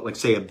talked about, like,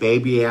 say, a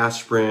baby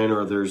aspirin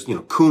or there's,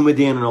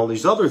 Coumadin and all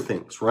these other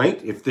things,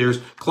 right? If there's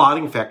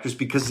clotting factors,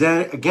 because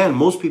then, again,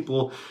 most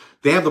people,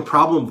 they have the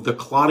problem with the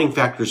clotting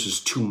factors is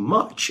too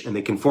much and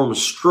they can form a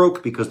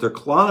stroke because they're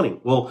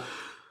clotting. Well,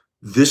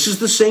 this is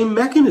the same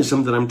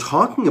mechanism that I'm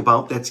talking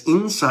about that's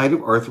inside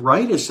of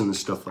arthritis and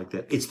stuff like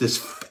that. It's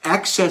this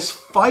excess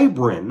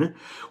fibrin.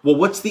 Well,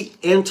 what's the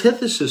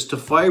antithesis to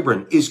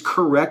fibrin is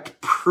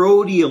correct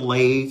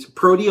proteolytic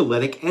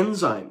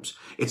enzymes.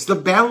 It's the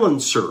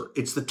balancer.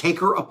 It's the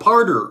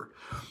taker-aparter.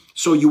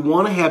 So you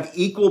want to have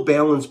equal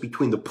balance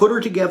between the putter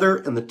together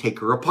and the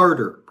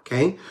taker-aparter,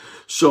 okay?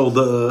 So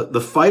the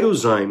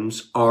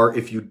phytozymes are,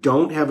 if you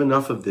don't have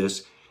enough of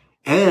this,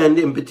 and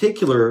in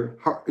particular,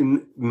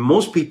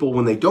 most people,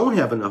 when they don't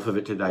have enough of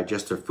it to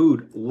digest their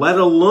food, let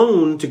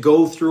alone to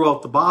go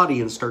throughout the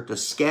body and start to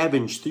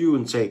scavenge through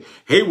and say,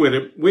 hey, wait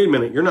a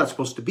minute, you're not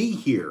supposed to be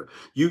here.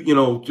 You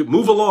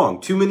move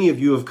along. Too many of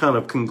you have kind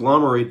of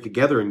conglomerated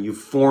together and you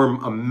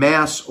form a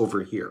mass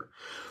over here.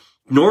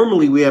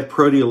 Normally, we have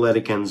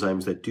proteolytic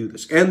enzymes that do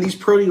this. And these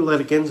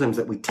proteolytic enzymes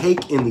that we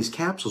take in these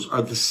capsules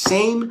are the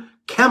same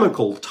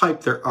chemical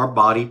type that our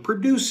body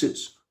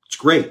produces. It's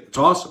great. It's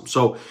awesome.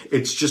 So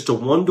it's just a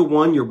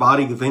one-to-one. Your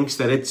body thinks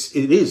that it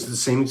is the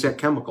same exact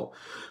chemical.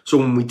 So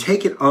when we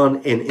take it on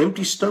an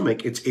empty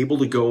stomach, it's able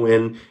to go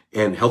in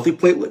and healthy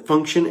platelet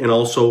function and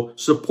also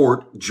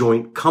support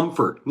joint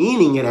comfort,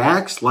 meaning it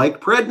acts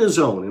like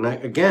prednisone. And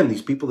again,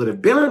 these people that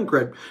have been on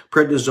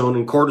prednisone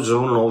and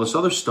cortisone and all this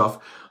other stuff,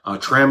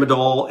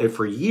 tramadol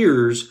for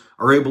years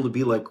are able to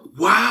be like,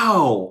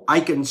 wow,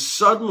 I can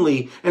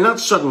suddenly, and not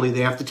suddenly,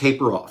 they have to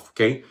taper off.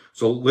 Okay.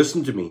 So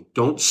listen to me.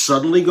 Don't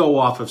suddenly go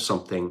off of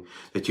something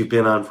that you've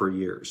been on for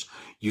years.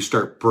 You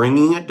start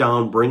bringing it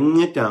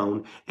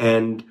down,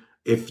 and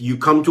if you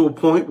come to a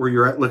point where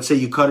you're at, let's say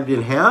you cut it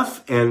in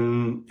half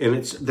and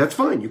that's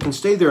fine. You can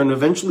stay there and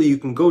eventually you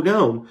can go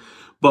down.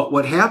 But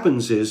what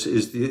happens is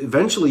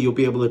eventually you'll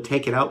be able to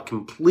take it out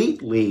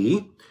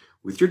completely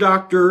with your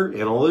doctor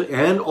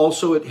and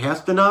also it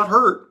has to not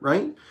hurt,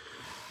 right?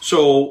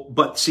 So,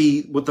 but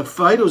see, what the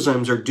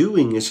phytozymes are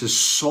doing is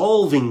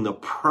solving the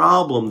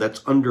problem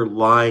that's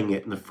underlying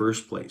it in the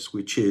first place,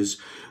 which is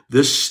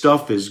this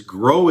stuff is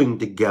growing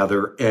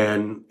together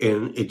and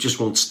it just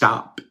won't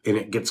stop, and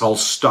it gets all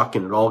stuck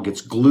and it all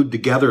gets glued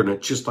together, and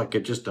it's just like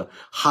a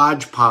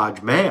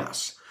hodgepodge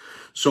mass.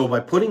 So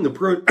by putting the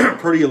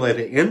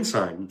proteolytic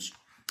enzymes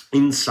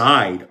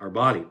inside our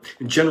body,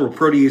 in general,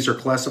 proteases are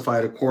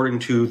classified according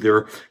to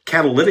their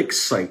catalytic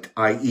site,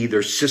 i.e. their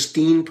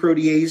cysteine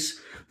protease,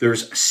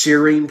 there's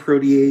serine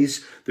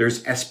protease,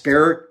 there's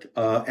aspartic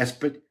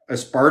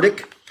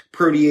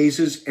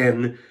proteases,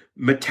 and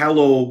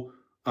metallo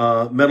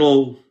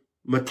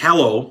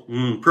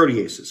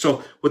proteases.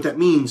 So what that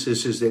means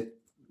is that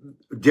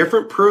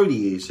different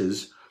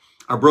proteases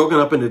are broken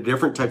up into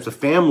different types of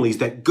families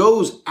that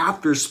goes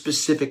after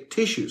specific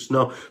tissues.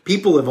 Now,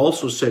 people have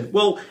also said,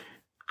 well,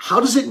 how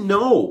does it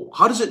know?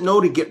 How does it know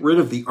to get rid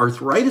of the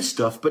arthritis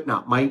stuff, but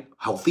not my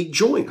healthy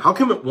joint? How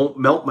come it won't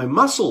melt my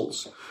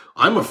muscles?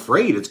 I'm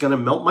afraid it's going to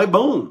melt my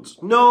bones.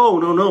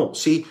 No.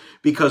 See,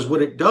 because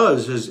what it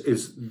does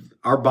is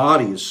our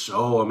body is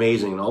so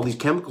amazing, and all these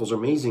chemicals are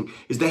amazing,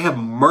 is they have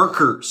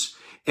markers.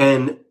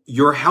 And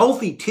your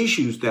healthy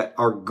tissues that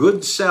are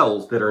good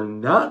cells that are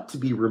not to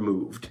be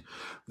removed,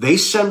 they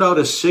send out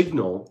a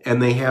signal,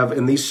 and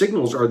these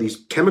signals are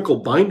these chemical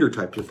binder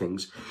types of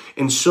things.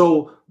 And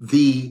so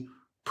the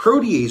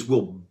protease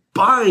will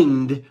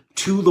bind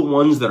to the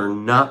ones that are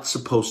not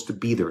supposed to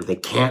be there. They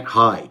can't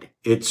hide.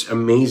 It's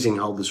amazing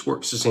how this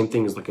works. The same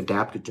thing as like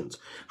adaptogens.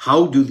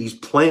 How do these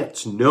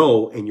plants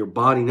know and your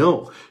body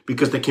know?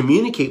 Because they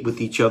communicate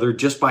with each other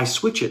just by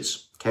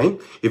switches. Okay.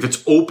 If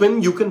it's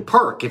open, you can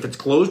park. If it's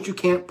closed, you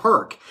can't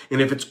park. And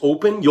if it's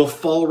open, you'll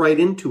fall right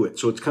into it.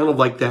 So it's kind of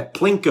like that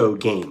Plinko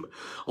game.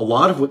 A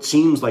lot of what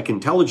seems like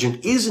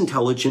intelligent is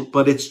intelligent,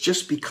 but it's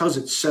just because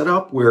it's set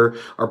up where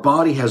our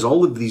body has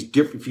all of these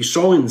different, if you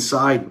saw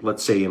inside,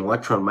 let's say, an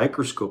electron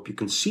microscope, you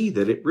can see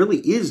that it really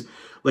is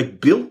like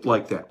built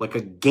like that, like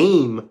a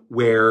game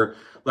where,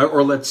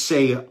 or let's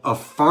say a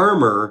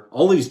farmer,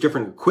 all these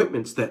different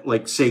equipments that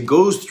like say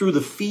goes through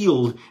the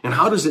field, and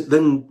how does it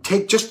then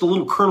take just the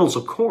little kernels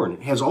of corn?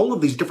 It has all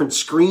of these different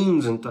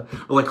screens and or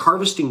like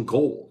harvesting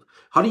gold.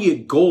 How do you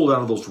get gold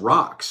out of those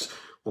rocks?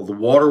 Well, the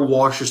water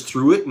washes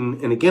through it,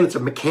 and again, it's a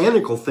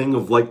mechanical thing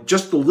of like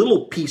just the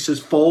little pieces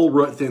fall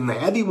right, and the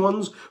heavy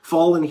ones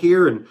fall in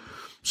here, and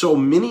so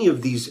many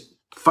of these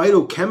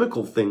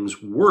phytochemical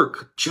things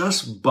work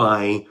just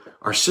by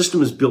our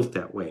system is built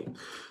that way.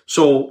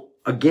 So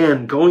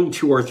again, going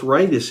to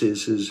arthritis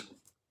is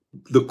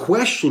the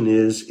question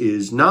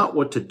is not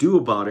what to do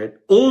about it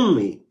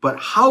only, but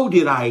how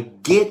did I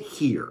get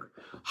here?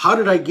 How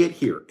did I get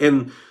here?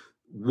 And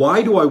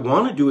why do I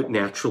want to do it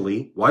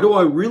naturally? Why do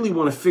I really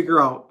want to figure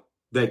out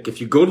that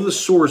if you go to the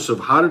source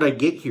of how did I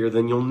get here,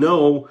 then you'll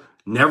know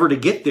never to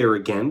get there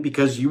again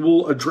because you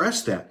will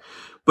address that.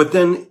 But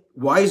then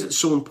why is it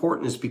so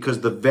important is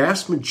because the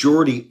vast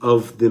majority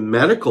of the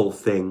medical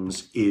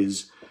things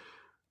is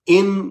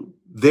in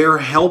their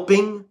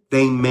helping,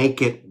 they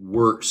make it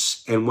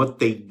worse. And what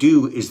they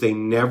do is they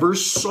never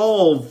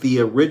solve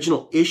the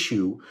original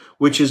issue,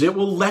 which is it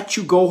will let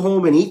you go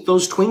home and eat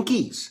those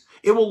Twinkies.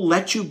 It will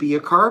let you be a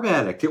carb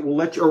addict. It will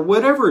let you, or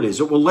whatever it is,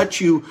 it will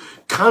let you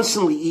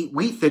constantly eat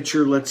wheat that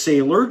you're, let's say,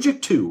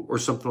 allergic to or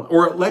something.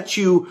 Or it lets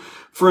you,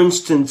 for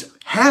instance,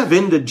 have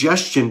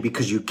indigestion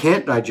because you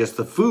can't digest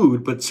the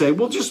food, but say,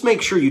 well, just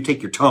make sure you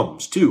take your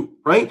Tums too,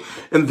 right?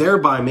 And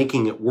thereby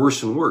making it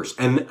worse and worse.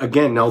 And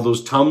again, now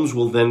those Tums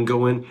will then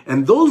go in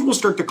and those will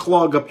start to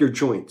clog up your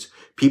joints.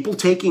 People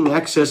taking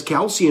excess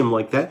calcium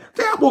like that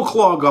will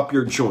clog up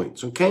your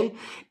joints, okay?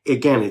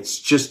 Again,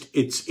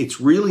 it's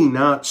really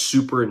not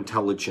super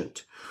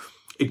intelligent.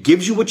 It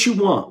gives you what you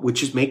want,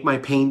 which is make my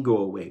pain go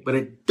away, but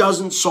it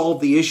doesn't solve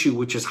the issue,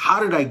 which is how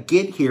did I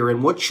get here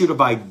and what should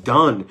have I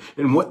done?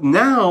 And what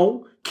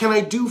now can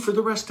I do for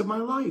the rest of my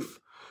life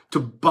to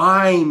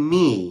buy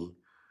me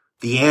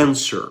the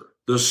answer,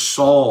 the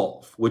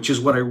solve, which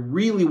is what I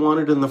really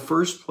wanted in the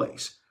first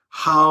place.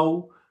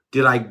 How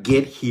did I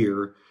get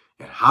here?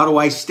 And how do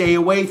I stay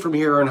away from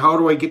here? And how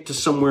do I get to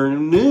somewhere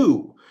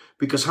new?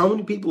 Because how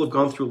many people have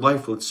gone through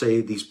life, let's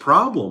say, these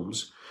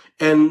problems,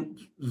 and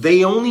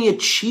they only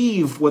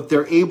achieve what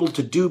they're able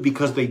to do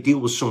because they deal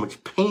with so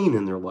much pain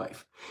in their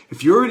life.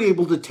 If you're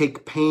able to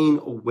take pain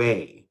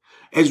away,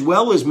 as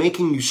well as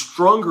making you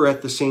stronger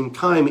at the same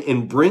time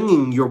and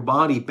bringing your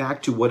body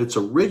back to what its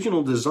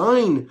original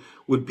design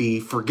would be,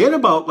 forget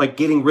about like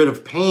getting rid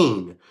of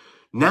pain.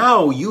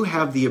 Now you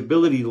have the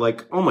ability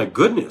like, oh my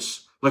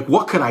goodness, like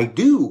what could I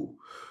do?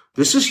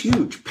 This is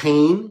huge.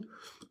 Pain,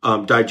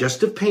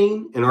 digestive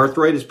pain and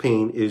arthritis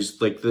pain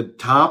is like the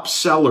top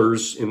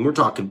sellers, and we're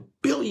talking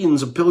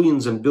billions and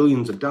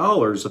billions of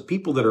dollars of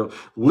people that are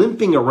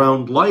limping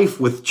around life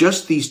with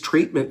just these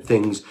treatment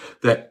things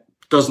that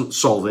doesn't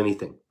solve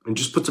anything and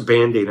just puts a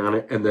Band-Aid on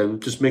it and then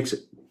just makes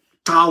it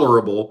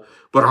tolerable,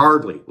 but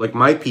hardly. Like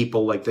my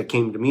people, like that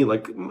came to me,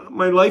 like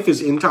my life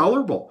is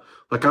intolerable.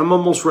 Like I'm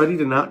almost ready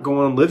to not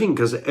go on living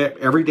because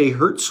every day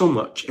hurts so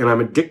much and I'm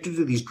addicted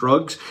to these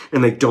drugs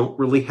and they don't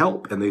really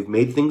help and they've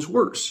made things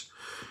worse.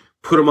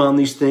 Put them on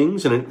these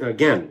things. And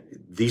again,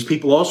 these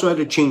people also had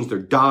to change their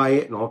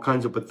diet and all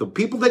kinds of, but the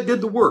people that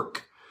did the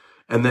work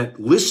and that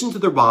listened to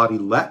their body,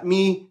 let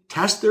me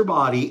test their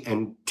body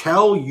and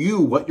tell you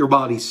what your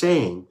body's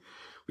saying,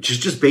 which is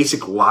just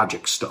basic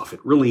logic stuff. It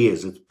really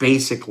is. It's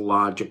basic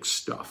logic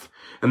stuff.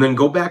 And then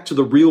go back to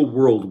the real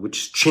world,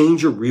 which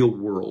change your real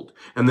world.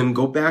 And then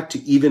go back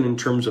to even in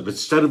terms of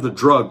instead of the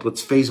drug,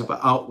 let's phase it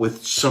out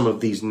with some of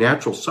these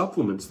natural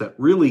supplements that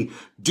really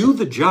do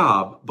the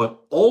job,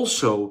 but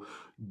also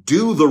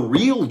do the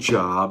real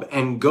job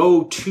and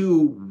go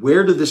to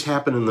where did this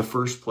happen in the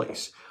first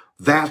place?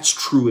 That's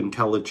true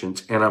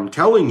intelligence. And I'm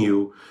telling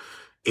you,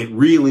 it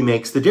really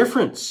makes the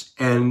difference.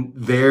 And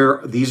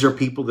these are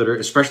people that are,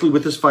 especially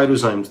with this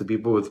phytozymes, the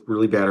people with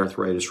really bad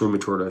arthritis,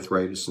 rheumatoid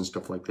arthritis and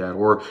stuff like that,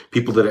 or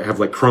people that have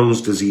like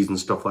Crohn's disease and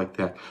stuff like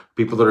that,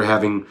 people that are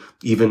having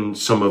even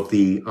some of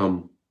the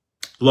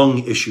lung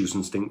issues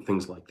and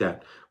things like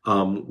that,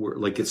 where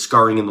like it's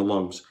scarring in the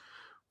lungs.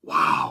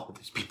 Wow,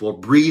 these people are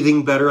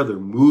breathing better, they're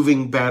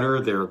moving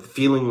better, they're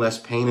feeling less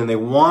pain, and they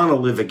want to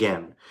live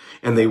again.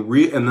 And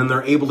then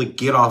they're able to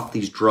get off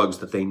these drugs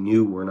that they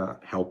knew were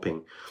not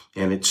helping.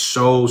 And it's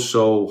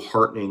so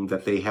heartening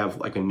that they have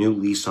like a new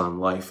lease on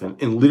life.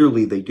 And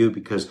literally they do,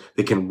 because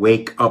they can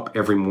wake up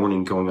every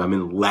morning going, I'm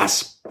in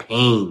less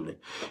pain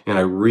and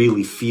I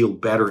really feel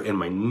better and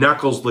my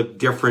knuckles look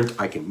different.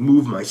 I can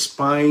move my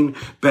spine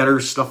better,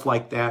 stuff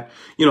like that.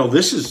 You know,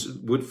 this is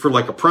for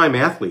like a prime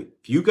athlete.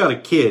 If you got a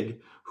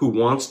kid who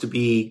wants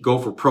to go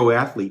for pro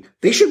athlete,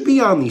 they should be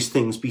on these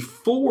things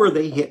before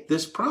they hit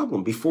this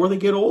problem, before they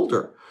get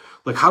older.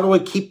 Like, how do I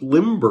keep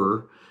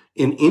limber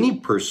in any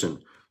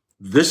person?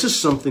 This is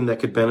something that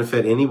could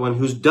benefit anyone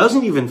who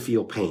doesn't even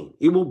feel pain.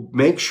 It will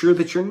make sure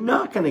that you're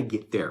not going to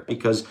get there,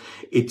 because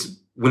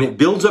when it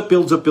builds up,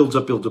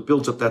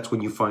 that's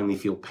when you finally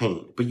feel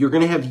pain. But you're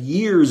going to have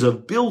years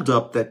of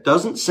buildup that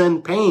doesn't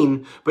send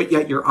pain, but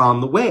yet you're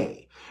on the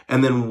way.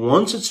 And then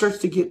once it starts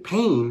to get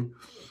pain,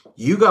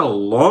 you got a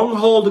long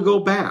haul to go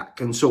back.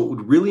 And so it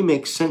would really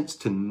make sense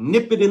to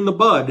nip it in the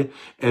bud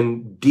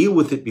and deal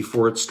with it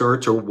before it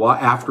starts or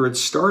after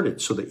it's started,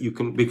 so that you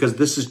can, because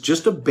this is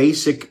just a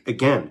basic,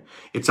 again,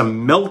 it's a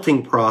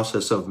melting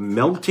process of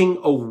melting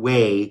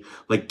away,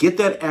 like get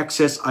that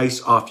excess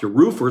ice off your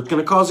roof or it's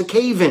going to cause a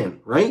cave in,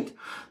 right?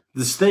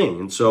 This thing.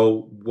 And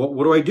so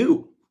what do I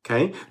do?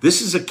 Okay.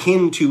 This is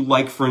akin to,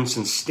 like, for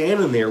instance,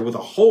 standing there with a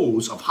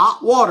hose of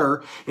hot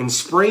water and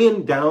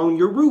spraying down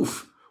your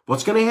roof.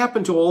 What's going to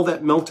happen to all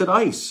that melted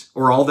ice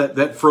or all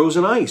that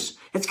frozen ice?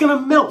 It's going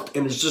to melt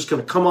and it's just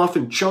going to come off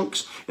in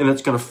chunks and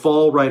it's going to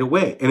fall right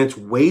away. And it's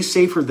way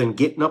safer than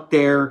getting up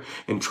there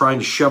and trying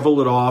to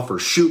shovel it off or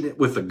shooting it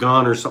with a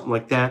gun or something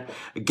like that.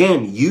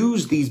 Again,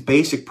 use these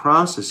basic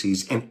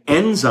processes, and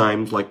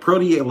enzymes like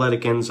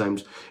proteolytic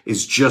enzymes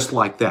is just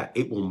like that.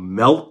 It will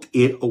melt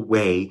it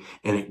away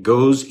and it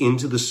goes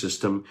into the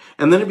system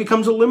and then it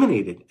becomes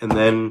eliminated and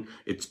then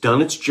it's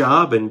done its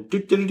job and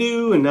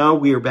and now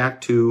we are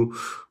back to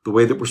the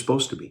way that we're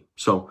supposed to be.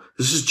 So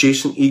this is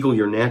Jason Eagle,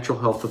 your natural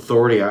health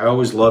authority. I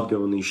always love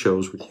doing these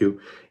shows with you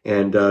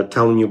and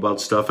telling you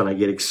about stuff, and I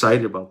get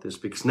excited about this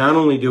because not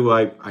only do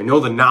I know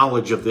the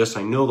knowledge of this,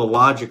 I know the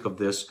logic of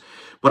this,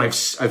 but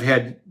I've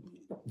had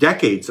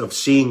decades of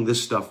seeing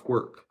this stuff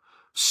work,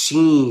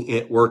 seeing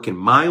it work in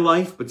my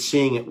life, but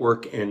seeing it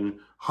work in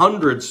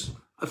hundreds,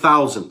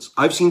 thousands.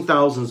 I've seen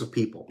thousands of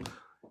people.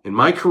 In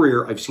my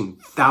career, I've seen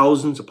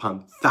thousands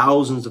upon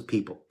thousands of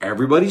people.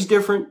 Everybody's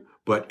different,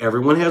 but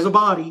everyone has a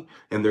body,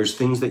 and there's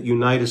things that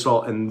unite us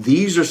all. And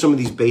these are some of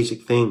these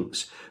basic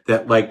things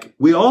that, like,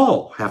 we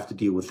all have to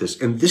deal with this.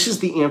 And this is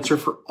the answer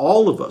for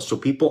all of us. So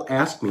people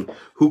ask me,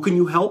 who can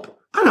you help?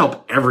 I can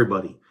help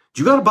everybody.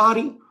 Do you got a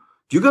body?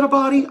 Do you got a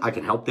body? I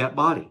can help that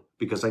body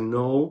because I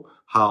know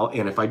how.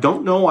 And if I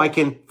don't know, I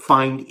can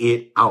find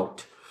it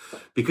out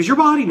because your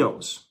body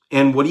knows.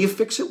 And what do you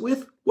fix it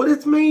with? What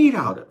it's made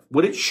out of,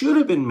 what it should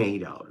have been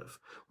made out of,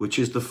 which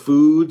is the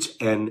foods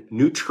and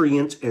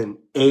nutrients and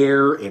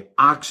air and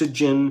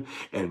oxygen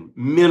and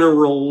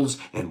minerals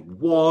and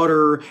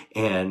water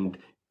and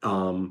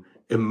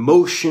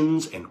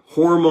emotions and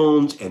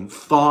hormones and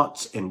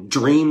thoughts and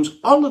dreams.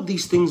 All of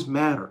these things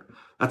matter.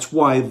 That's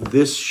why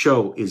this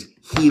show is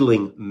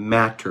Healing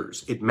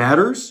Matters. It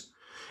matters.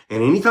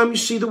 And anytime you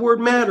see the word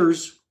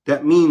matters,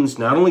 that means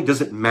not only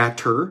does it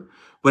matter,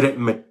 but it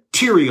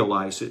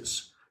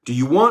materializes. Do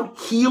you want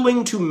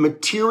healing to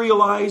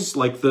materialize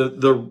like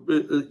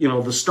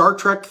the Star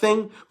Trek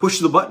thing? Push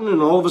the button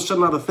and all of a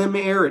sudden out of thin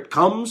air it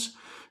comes?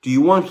 Do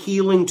you want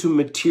healing to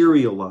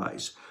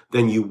materialize?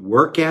 Then you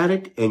work at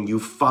it and you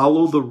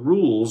follow the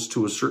rules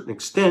to a certain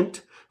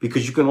extent,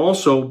 because you can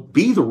also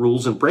be the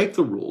rules and break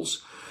the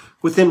rules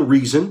within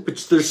reason, but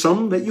there's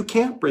some that you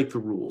can't break the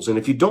rules. And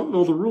if you don't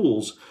know the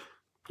rules,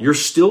 you're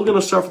still going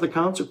to suffer the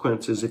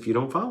consequences if you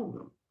don't follow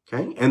them.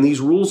 Okay? And these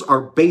rules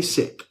are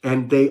basic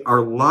and they are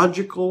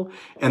logical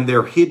and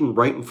they're hidden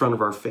right in front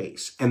of our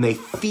face. And they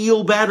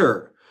feel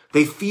better.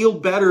 They feel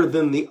better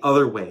than the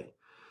other way.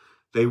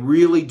 They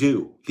really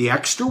do. The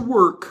extra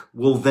work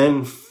will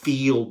then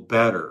feel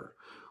better.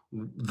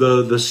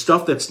 The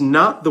stuff that's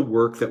not the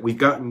work that we've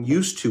gotten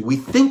used to, we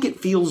think it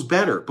feels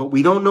better, but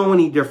we don't know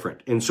any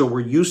different. And so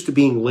we're used to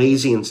being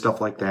lazy and stuff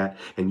like that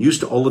and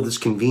used to all of this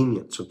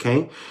convenience,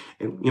 okay?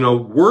 And,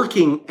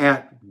 working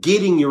at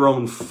getting your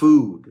own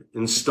food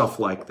and stuff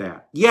like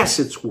that. Yes,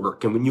 it's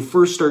work. And when you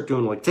first start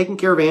doing like taking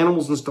care of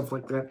animals and stuff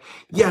like that,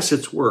 yes,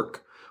 it's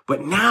work.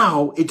 But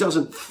now it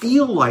doesn't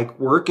feel like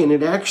work, and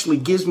it actually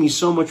gives me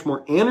so much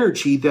more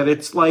energy that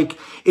it's like,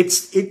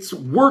 it's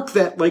work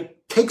that like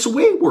takes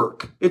away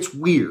work. It's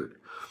weird.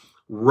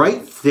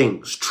 Right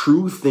things,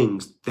 true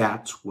things,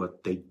 that's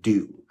what they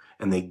do.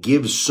 And they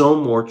give so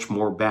much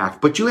more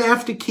back. But you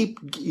have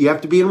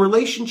to be in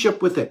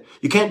relationship with it.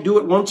 You can't do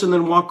it once and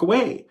then walk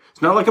away.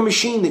 It's not like a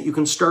machine that you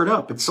can start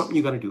up. It's something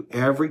you got to do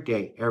every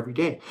day.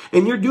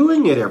 And you're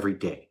doing it every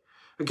day.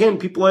 Again,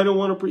 people,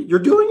 you're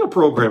doing a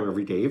program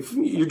every day. If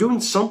you're doing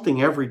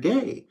something every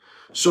day.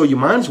 So you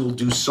might as well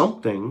do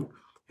something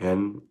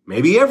and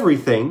maybe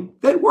everything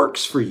that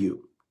works for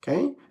you.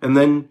 Okay? And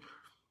then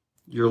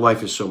your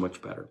life is so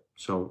much better.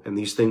 And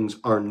these things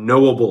are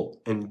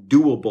knowable and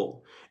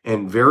doable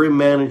and very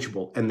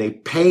manageable, and they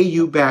pay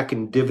you back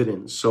in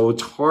dividends. So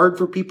it's hard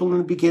for people in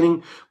the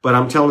beginning, but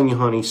I'm telling you,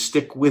 honey,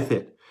 stick with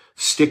it.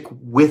 Stick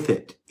with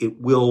it.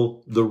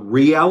 The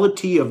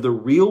reality of the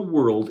real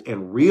world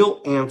and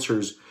real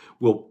answers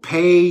will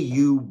pay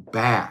you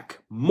back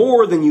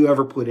more than you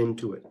ever put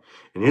into it.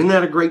 And isn't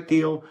that a great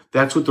deal?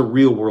 That's what the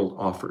real world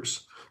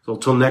offers. So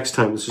until next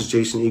time, this is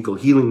Jason Eagle,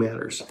 Healing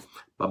Matters.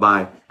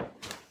 Bye-bye.